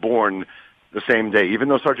both born the same day. Even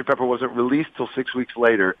though Sgt. Pepper wasn't released till 6 weeks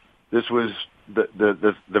later, this was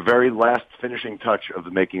the very last finishing touch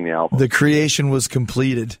of making the album. The creation was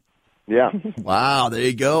completed. Yeah. Wow, there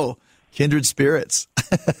you go. Kindred spirits.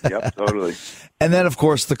 Yep, totally. And then, of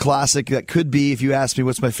course, the classic that could be, if you ask me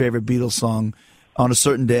what's my favorite Beatles song, on a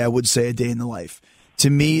certain day, I would say A Day in the Life. To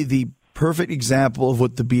me, the perfect example of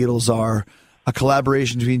what the Beatles are, a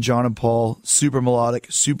collaboration between John and Paul, super melodic,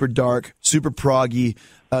 super dark, super proggy,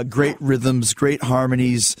 great rhythms, great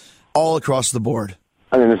harmonies, all across the board.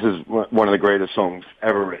 I mean, this is one of the greatest songs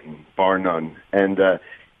ever written, bar none. And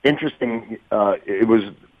interesting, it was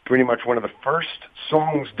pretty much one of the first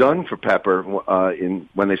songs done for Pepper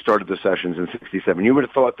when they started the sessions in 1967. You would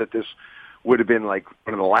have thought that this would have been like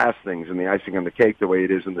one of the last things in the icing on the cake, the way it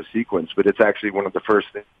is in the sequence, but it's actually one of the first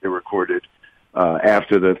things they recorded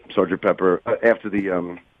after the Sgt. Pepper, after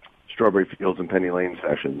the Strawberry Fields and Penny Lane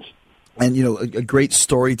sessions. And, a great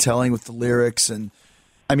storytelling with the lyrics. And,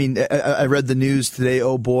 I mean, I read the news today,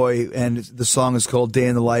 oh boy, and the song is called Day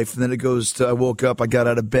in the Life, and then it goes to I woke up, I got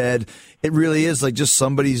out of bed. It really is like just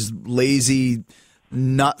somebody's lazy,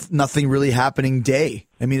 nothing really happening day.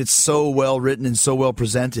 I mean, it's so well written and so well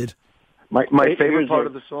presented. My favorite part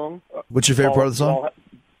of the song. What's your favorite part of the song?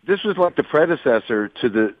 This was like the predecessor to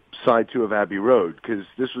the side 2 of Abbey Road, because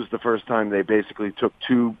this was the first time they basically took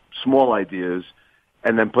two small ideas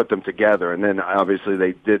and then put them together. And then obviously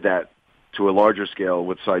they did that to a larger scale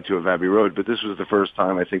with side 2 of Abbey Road, but this was the first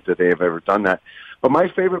time I think that they have ever done that. But my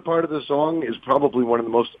favorite part of the song is probably one of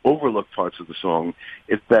the most overlooked parts of the song.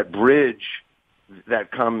 It's that bridge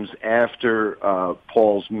that comes after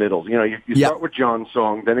Paul's middle. You start with John's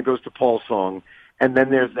song, then it goes to Paul's song, and then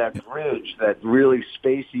there's that bridge, that really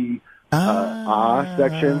spacey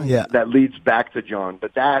section that leads back to John.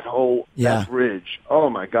 But that bridge, oh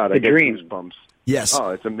my God, I get goosebumps. Yes. Oh,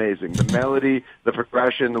 it's amazing. The melody, the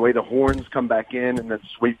progression, the way the horns come back in and then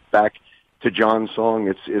sweep back to John's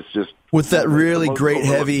song, it's just... With that really great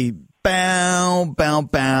heavy... Bow, bow,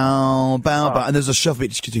 bow, bow, bow. And there's a shuffle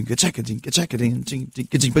beat. It's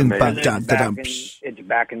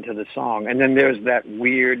back into the song. And then there's that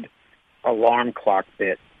weird alarm clock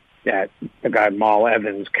bit that the guy Mal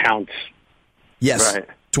Evans counts. Yes, Right.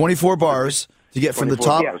 24 bars to get from the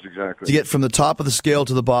top. bars, exactly. To get from the top of the scale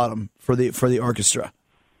to the bottom for the orchestra.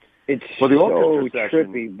 It's Well, the so orchestra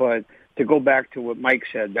section- trippy, but to go back to what Mike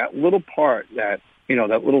said, that little part that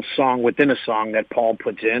little song within a song that Paul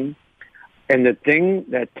puts in, and the thing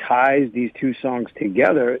that ties these two songs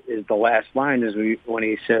together is the last line is when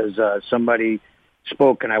he says, somebody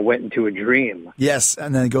spoke and I went into a dream. Yes,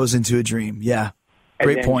 and then it goes into a dream. Yeah, And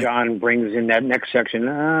great then point. John brings in that next section,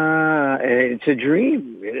 it's a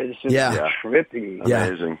dream. It's just trippy. Yeah.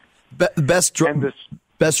 Amazing.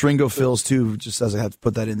 Best Ringo fills too. Just as I have to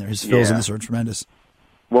put that in there, his fills in Yeah. this are tremendous.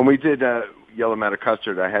 When we did Yellow Matter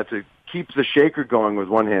Custard, I had to keep the shaker going with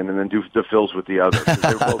one hand and then do the fills with the other. 'Cause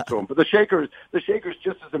they're both going. But the shaker's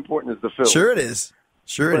just as important as the fills. Sure it is.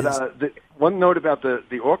 But one note about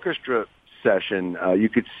the orchestra session, you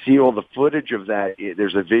could see all the footage of that.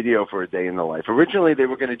 There's a video for A Day in the Life. Originally, they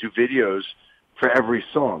were going to do videos for every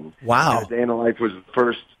song. Wow. And A Day in the Life was the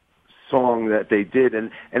first song that they did,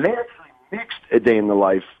 and they actually mixed A Day in the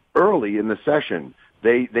Life early in the session.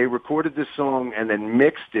 They recorded this song and then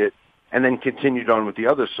mixed it and then continued on with the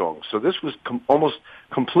other songs. So this was almost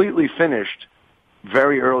completely finished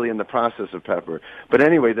very early in the process of Pepper. But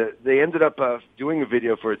anyway, they ended up doing a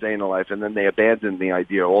video for A Day in the Life, and then they abandoned the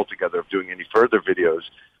idea altogether of doing any further videos.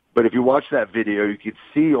 But if you watch that video, you could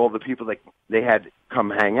see all the people that they had come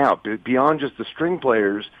hang out. Beyond just the string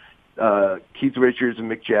players, Keith Richards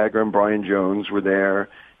and Mick Jagger and Brian Jones were there,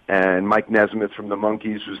 and Mike Nesmith from the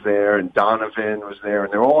Monkees was there, and Donovan was there,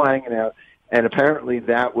 and they're all hanging out. And apparently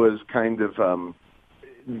that was kind of,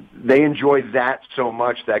 they enjoyed that so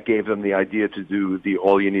much that gave them the idea to do the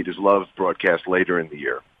All You Need Is Love broadcast later in the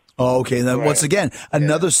year. Oh, okay. Then once again,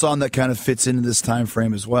 another song that kind of fits into this time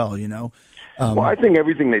frame as well, you know? Well, I think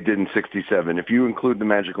everything they did in '67, if you include the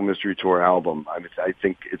Magical Mystery Tour album, I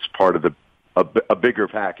think it's part of a bigger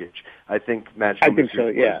package. I think Magical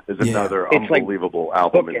Mystery Tour is another unbelievable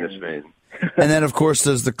album in this vein. And then, of course,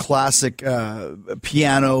 there's the classic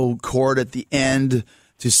piano chord at the end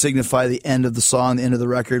to signify the end of the song, the end of the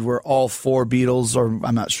record, where all four Beatles, or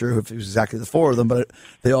I'm not sure if it was exactly the four of them, but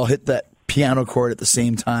they all hit that piano chord at the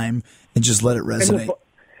same time and just let it resonate.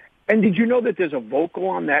 And did you know that there's a vocal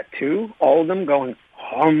on that too? All of them going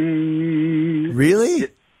hum. Really?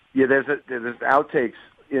 Yeah, there's outtakes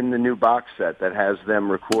in the new box set that has them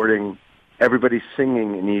recording everybody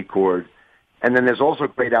singing an E chord. And then there's also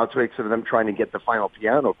great outtakes of them trying to get the final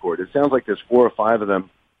piano chord. It sounds like there's 4 or 5 of them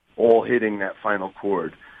all hitting that final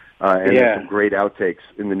chord. And there's some great outtakes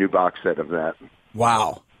in the new box set of that.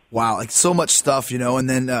 Wow. Like so much stuff, you know. And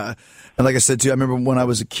then, and like I said, too, I remember when I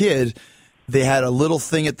was a kid, they had a little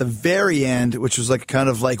thing at the very end, which was like kind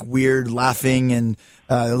of like weird laughing and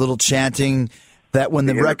a little chanting that when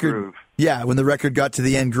the record, groove. Yeah, when the record got to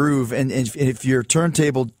the end groove, and if your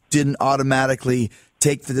turntable didn't automatically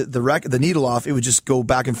take the needle off, it would just go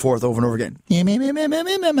back and forth over and over again.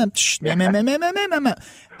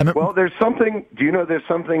 Well, there's something. Do you know there's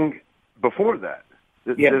something before that?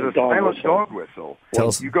 There's a silent dog whistle.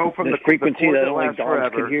 You go from the frequency chord that that only lasts dogs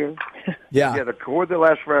forever. can hear. Yeah, the chord that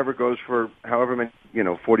lasts forever goes for however many,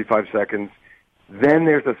 45 seconds. Then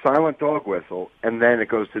there's a silent dog whistle, and then it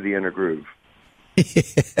goes to the inner groove.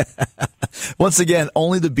 Once again,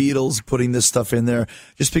 only the Beatles putting this stuff in there,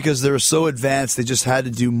 just because they were so advanced, they just had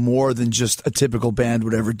to do more than just a typical band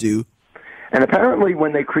would ever do. And apparently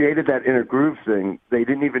when they created that inner groove thing, they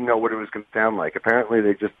didn't even know what it was going to sound like. Apparently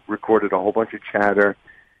they just recorded a whole bunch of chatter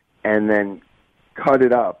and then cut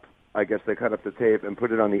it up. I guess they cut up the tape and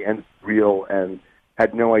put it on the end reel and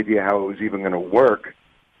had no idea how it was even going to work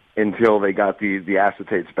until they got the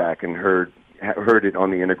acetates back and heard it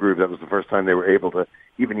on the inner groove. That was the first time they were able to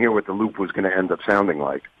even hear what the loop was going to end up sounding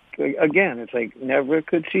like. Again, it's like never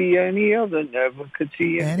could see any other, never could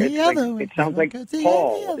see any other. Like, it sounds like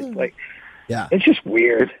Paul. It's like, it's just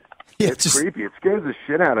weird. It's creepy. It scares the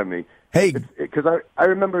shit out of me. Hey, because I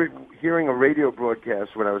remember hearing a radio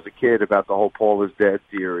broadcast when I was a kid about the whole Paul is dead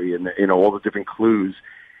theory and all the different clues.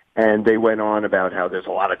 And they went on about how there's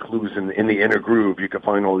a lot of clues in the inner groove. You can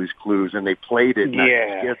find all these clues, and they played it. And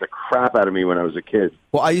it scared the crap out of me when I was a kid.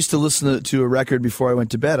 Well, I used to listen to a record before I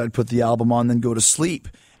went to bed. I'd put the album on, then go to sleep.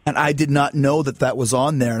 And I did not know that was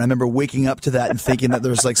on there. And I remember waking up to that and thinking that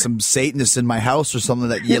there's like some Satanists in my house or something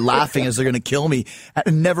that you're laughing as they're going to kill me.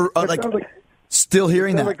 And never, still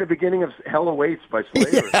hearing that. Like the beginning of Hell Awaits by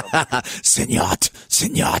Slayer or something.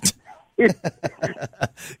 Señor.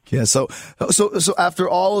 Yeah. So after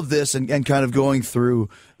all of this and kind of going through,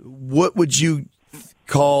 what would you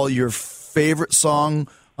call your favorite song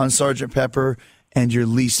on Sgt. Pepper and your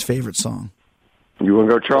least favorite song. You want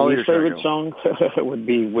to go, Charlie? Your favorite song would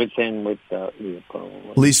be Within with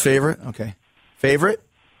Least favorite? Okay. Favorite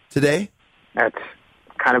today? That's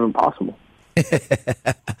kind of impossible.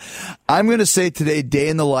 I'm going to say today, Day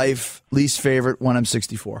in the Life, least favorite, When I'm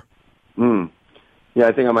 64. Yeah,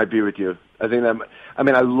 I think I might be with you. I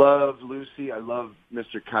love Lucy. I love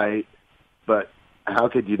Mr. Kite. But how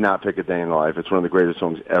could you not pick A Day in the Life? It's one of the greatest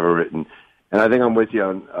songs ever written. And I think I'm with you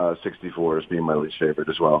on 64 as being my least favorite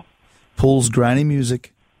as well. Pulls grinding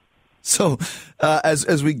music. So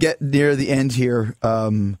as we get near the end here,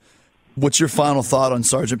 what's your final thought on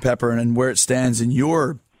Sgt. Pepper and where it stands in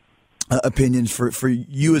your opinion for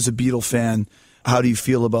you as a Beatle fan? How do you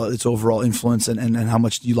feel about its overall influence and how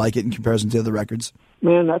much do you like it in comparison to other records?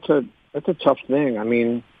 Man, that's a tough thing. I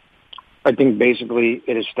mean, I think basically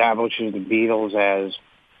it establishes the Beatles as,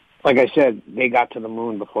 like I said, they got to the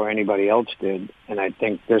moon before anybody else did. And I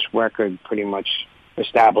think this record pretty much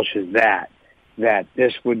establishes that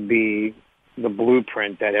this would be the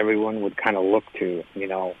blueprint that everyone would kind of look to, you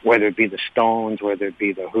know, whether it be the Stones, whether it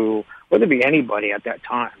be the Who, whether it be anybody at that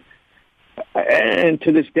time. And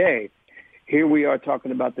to this day, here we are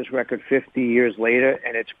talking about this record 50 years later,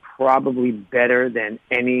 and it's probably better than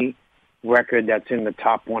any record that's in the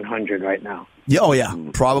top 100 right now. Yeah, oh yeah,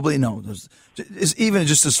 probably no. It's even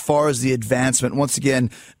just as far as the advancement. Once again,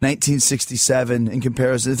 1967 in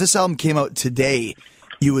comparison. If this album came out today,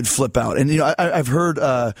 you would flip out. And you know, I've heard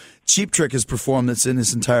Cheap Trick has performed this in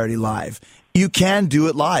its entirety live. You can do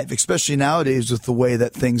it live, especially nowadays with the way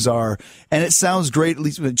that things are. And it sounds great, at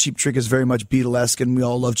least when Cheap Trick is very much Beatlesque, and we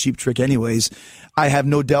all love Cheap Trick anyways. I have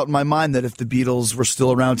no doubt in my mind that if the Beatles were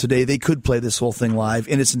still around today, they could play this whole thing live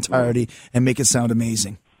in its entirety and make it sound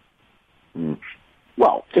amazing.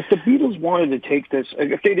 Well, if the Beatles wanted to take this,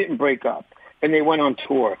 if they didn't break up and they went on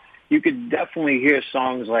tour, you could definitely hear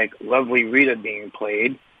songs like Lovely Rita being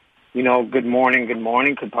played. You know, Good Morning, Good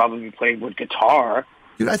Morning could probably be played with guitar.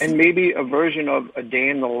 Dude, and maybe a version of A Day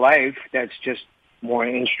in the Life that's just more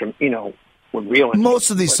instrument, you know, with real instruments.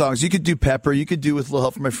 Most of these songs, you could do Pepper, you could do With a Little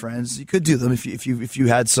Help from My Friends, you could do them if you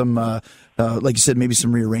had some, like you said, maybe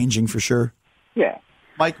some rearranging for sure. Yeah.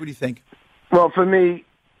 Mike, what do you think? Well, for me,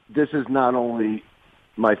 this is not only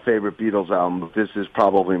my favorite Beatles album, but this is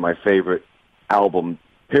probably my favorite album,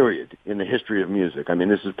 period, in the history of music. I mean,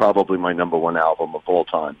 this is probably my number one album of all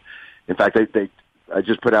time. In fact, I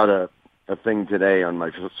just put out a thing today on my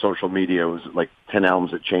social media. It was like 10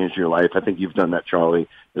 albums that changed your life. I think you've done that, Charlie,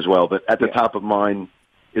 as well. But at the top of mine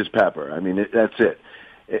is Pepper. I mean, that's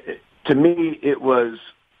it. To me, it was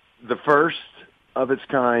the first of its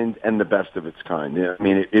kind and the best of its kind. I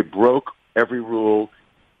mean, it broke every rule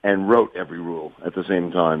and wrote every rule at the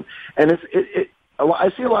same time. And I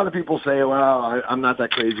see a lot of people say, well, I'm not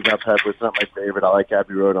that crazy about Pepper. It's not my favorite. I like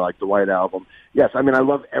Abbey Road. I like the White Album. Yes, I mean, I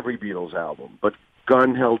love every Beatles album. But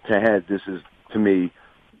gun held to head, this is, to me,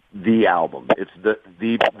 the album. It's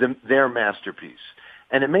their masterpiece.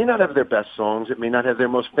 And it may not have their best songs. It may not have their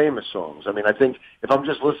most famous songs. I mean, I think if I'm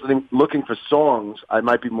just looking for songs, I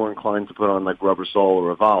might be more inclined to put on like Rubber Soul or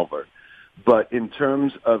Revolver. But in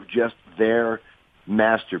terms of just their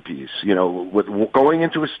masterpiece, you know, with going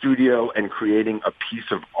into a studio and creating a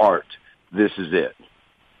piece of art, this is it.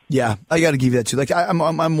 Yeah, I got to give you that too. Like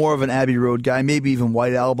I'm more of an Abbey Road guy, maybe even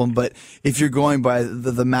White Album. But if you're going by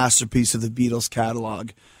the masterpiece of the Beatles catalog,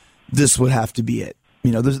 this would have to be it.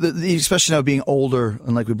 You know, especially now being older,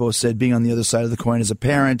 and like we both said, being on the other side of the coin as a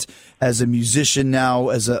parent, as a musician now,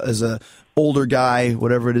 as a older guy,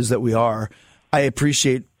 whatever it is that we are, I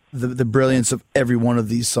appreciate the brilliance of every one of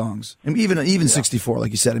these songs. And even 64,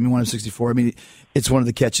 like you said. I mean, When I'm 64. I mean, it's one of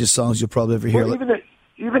the catchiest songs you'll probably ever hear. Well,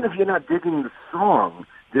 even if you're not digging the song,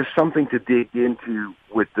 there's something to dig into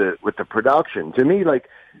with the production. To me, like,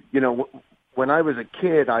 you know, when I was a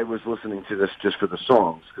kid, I was listening to this just for the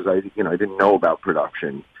songs because I didn't know about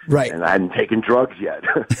production, right? And I hadn't taken drugs yet.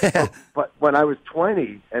 But when I was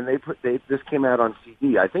 20 and this came out on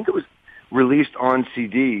CD, I think it was released on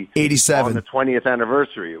CD, 87 on the 20th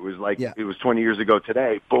anniversary. It was like It was 20 years ago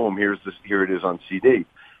today. Boom, here it is on CD.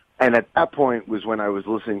 And at that point was when I was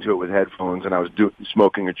listening to it with headphones and I was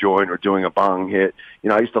smoking a joint or doing a bong hit. You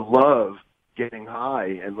know, I used to love getting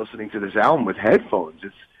high and listening to this album with headphones.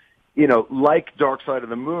 It's, you know, like Dark Side of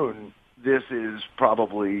the Moon, this is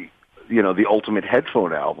probably, you know, the ultimate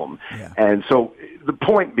headphone album. Yeah. And so the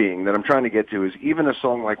point being that I'm trying to get to is even a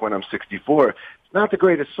song like When I'm 64, it's not the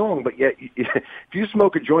greatest song, but yet if you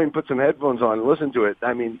smoke a joint, put some headphones on and listen to it,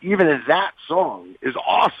 I mean, even that song is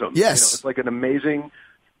awesome. Yes. You know, it's like an amazing,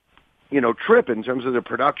 you know, trip in terms of the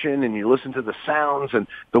production, and you listen to the sounds and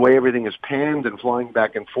the way everything is panned and flying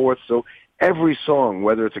back and forth. So every song,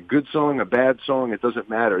 whether it's a good song, a bad song, it doesn't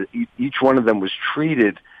matter. Each one of them was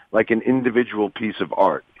treated like an individual piece of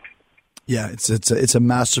art. Yeah, it's a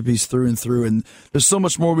masterpiece through and through, and there's so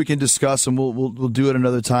much more we can discuss, and we'll do it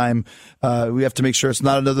another time. We have to make sure it's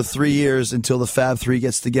not another 3 years until the Fab Three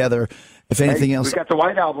gets together. If anything else, we got the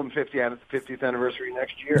White Album 50th anniversary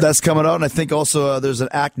next year. That's coming out, and I think also there's an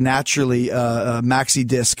Act Naturally maxi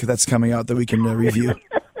disc that's coming out that we can review.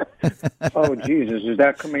 Oh, Jesus, is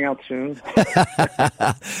that coming out soon?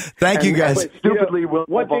 Thank you, guys. Stupidly,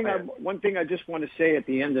 one thing I just want to say at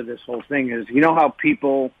the end of this whole thing is, you know how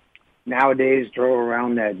people nowadays throw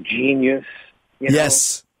around that genius? You know?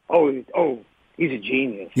 Yes. Oh, he's a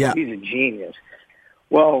genius. Yeah. He's a genius.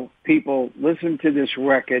 Well, people, listen to this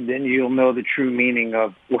record, then you'll know the true meaning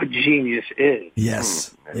of what genius is.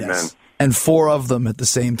 Yes. Amen. Yes. And 4 of them at the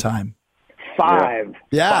same time. 5.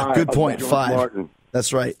 Yeah, 5 good point. George 5. Martin.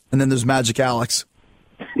 That's right. And then there's Magic Alex.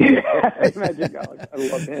 Yeah, Magic Alex. I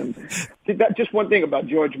love him. Just one thing about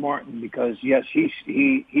George Martin, because, yes,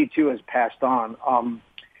 he too has passed on.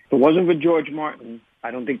 If it wasn't for George Martin,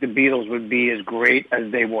 I don't think the Beatles would be as great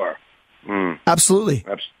as they were. Absolutely.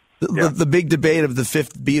 The big debate of the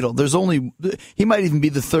 5th Beatle. He might even be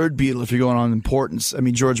the 3rd Beatle if you're going on importance. I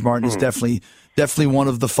mean, George Martin is definitely one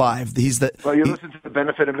of the 5. Well, you listen to the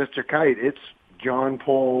benefit of Mr. Kite. It's John,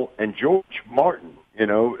 Paul, and George Martin. You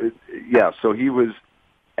know, so he was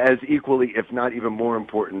as equally, if not even more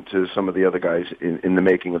important to some of the other guys in the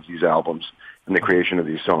making of these albums and the creation of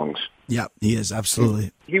these songs. Yeah, he is,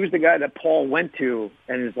 absolutely. He was the guy that Paul went to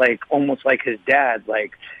and is like almost like his dad,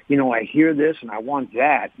 like, you know, I hear this and I want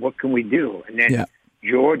that. What can we do? And then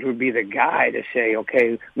George would be the guy to say,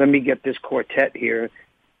 okay, let me get this quartet here,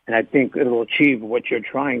 and I think it'll achieve what you're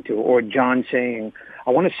trying to. Or John saying, I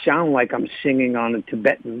want to sound like I'm singing on a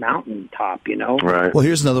Tibetan mountaintop, you know? Right. Well,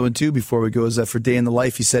 here's another one, too, before we go, is that for Day in the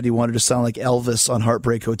Life, he said he wanted to sound like Elvis on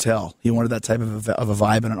Heartbreak Hotel. He wanted that type of a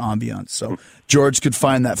vibe and an ambiance. So George could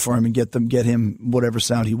find that for him and get him whatever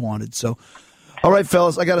sound he wanted. So, all right,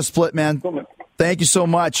 fellas, I got to split, man. Thank you so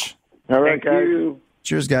much. All right, Thank you.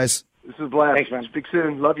 Cheers, guys. This is Blast. Thanks, man. Speak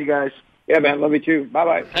soon. Love you guys. Yeah, man. Love you, too.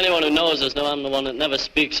 Bye-bye. Anyone who knows us knows I'm the one that never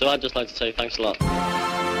speaks, so I'd just like to say thanks a lot. 1,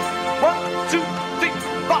 2, 3,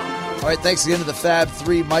 4. All right, thanks again to the Fab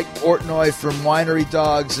Three, Mike Portnoy from Winery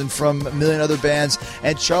Dogs and from a million other bands,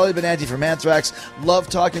 and Charlie Benanti from Anthrax. Love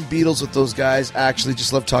talking Beatles with those guys. Actually,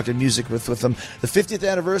 just love talking music with them. The 50th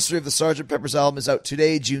anniversary of the Sgt. Pepper's album is out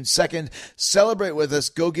today, June 2nd. Celebrate with us.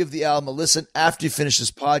 Go give the album a listen after you finish this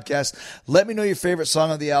podcast. Let me know your favorite song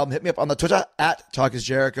on the album. Hit me up on the Twitter at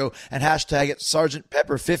 @TalkIsJericho and hashtag it Sgt.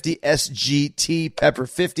 Pepper50, SGT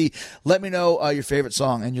Pepper50. Let me know your favorite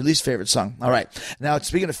song and your least favorite song. All right. Now,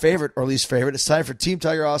 speaking of favorite or least favorite, it's time for Team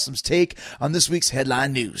Tiger Awesome's take on this week's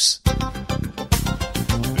headline news.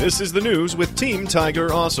 This is the news with Team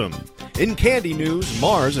Tiger Awesome. In candy news,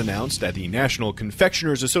 Mars announced at the National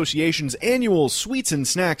Confectioners Association's annual Sweets and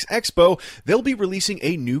Snacks Expo, they'll be releasing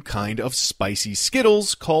a new kind of spicy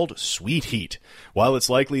Skittles called Sweet Heat. While it's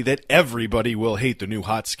likely that everybody will hate the new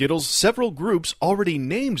hot Skittles, several groups already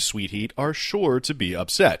named Sweet Heat are sure to be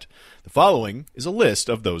upset. The following is a list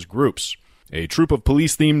of those groups: a troupe of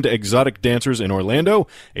police-themed exotic dancers in Orlando,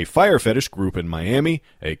 a fire fetish group in Miami,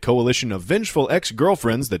 a coalition of vengeful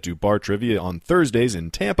ex-girlfriends that do bar trivia on Thursdays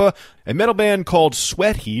in Tampa, a metal band called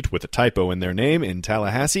Sweat Heat with a typo in their name in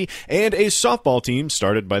Tallahassee, and a softball team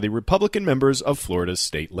started by the Republican members of Florida's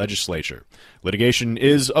state legislature. Litigation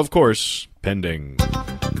is, of course, pending.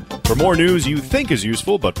 For more news you think is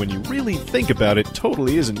useful, but when you really think about it,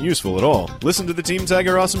 totally isn't useful at all. Listen to the Team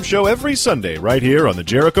Tiger Awesome Show every Sunday right here on the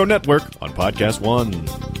Jericho Network on Podcast One.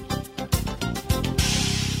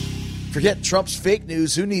 Forget Trump's fake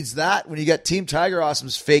news. Who needs that when you got Team Tiger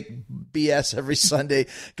Awesome's fake BS every Sunday?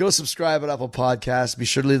 Go subscribe at Apple Podcasts. Be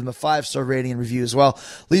sure to leave them a 5-star rating and review as well.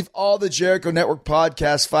 Leave all the Jericho Network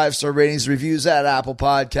podcasts 5-star ratings and reviews at Apple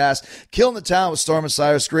Podcasts. Killing the Town with Storm and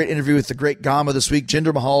Cyrus. Great interview with the great Gama this week.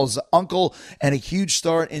 Jinder Mahal's uncle and a huge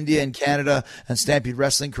star in India and Canada. And Stampede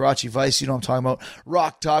Wrestling, Karachi Vice. You know what I'm talking about.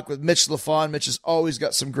 Rock Talk with Mitch LaFon. Mitch has always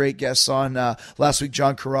got some great guests on. Last week,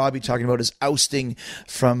 John Karabi talking about his ousting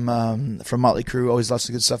from Motley Crue. Always lots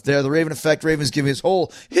of good stuff there. The Raven Effect. Raven's giving his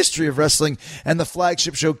whole history of wrestling, and the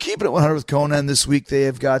flagship show, Keeping It 100 with Conan. This week they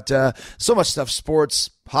have got so much stuff: sports,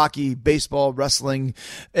 hockey, baseball, wrestling,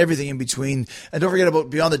 everything in between. And don't forget about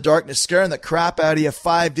Beyond the Darkness, scaring the crap out of you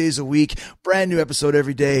 5 days a week. Brand new episode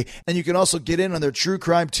every day. And you can also get in on their True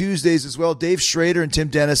Crime Tuesdays as well. Dave Schrader and Tim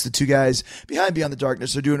Dennis, the two guys behind Beyond the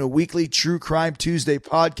Darkness, are doing a weekly True Crime Tuesday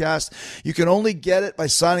podcast. You can only get it by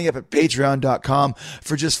signing up at patreon.com.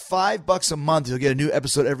 For just $5 a month, you'll get a new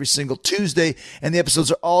episode every single Tuesday. And the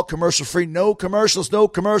episodes are all commercial free. No commercials, no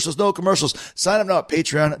commercials, no commercials. Sign up now at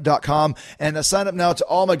patreon.com and sign up now to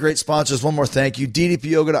all my great sponsors. One more thank you.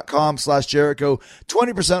 ddpyoga.com/Jericho.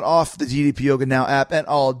 20% off the DDP Yoga Now app and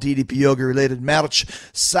all DDP Yoga related merch.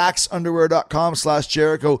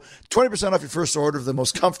 saxunderwear.com/Jericho. 20% off your first order of the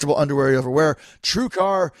most comfortable underwear you ever wear.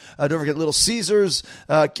 TrueCar. Don't forget Little Caesars.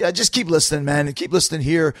 Just keep listening, man. And keep listening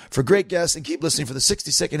here for great guests and keep listening for the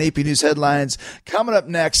 60-second AP News headlines coming up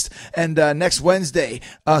next. And next Wednesday,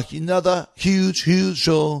 another huge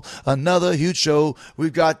show. Another huge show.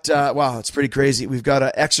 We've got, wow, it's pretty crazy. We've got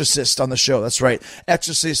an exorcist on the show. That's right.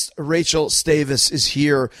 Exorcist Rachel Stavis is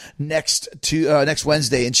here next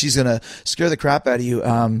Wednesday, and she's going to scare the crap out of you.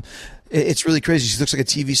 It's really crazy. She looks like a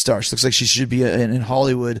TV star. She looks like she should be in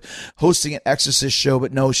Hollywood hosting an exorcist show,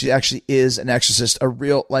 but no, she actually is an exorcist, a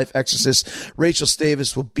real-life exorcist. Rachel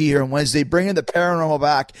Stavis will be here on Wednesday, bringing the paranormal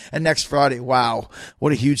back. And next Friday, wow,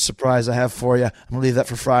 what a huge surprise I have for you. I'm going to leave that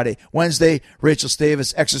for Friday. Wednesday, Rachel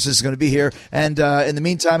Stavis, exorcist, is going to be here. And in the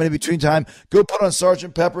meantime, and in between time, go put on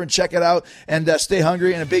Sgt. Pepper and check it out. And stay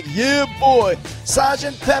hungry and a big, yeah, boy.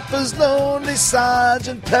 Sgt. Pepper's lonely,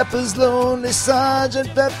 Sgt. Pepper's lonely,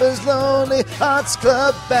 Sgt. Pepper's lonely. Only Hearts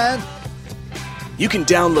Club Band. You can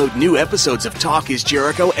download new episodes of Talk is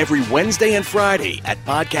Jericho every Wednesday and Friday at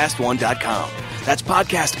podcastone.com. That's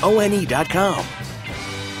podcastone.com.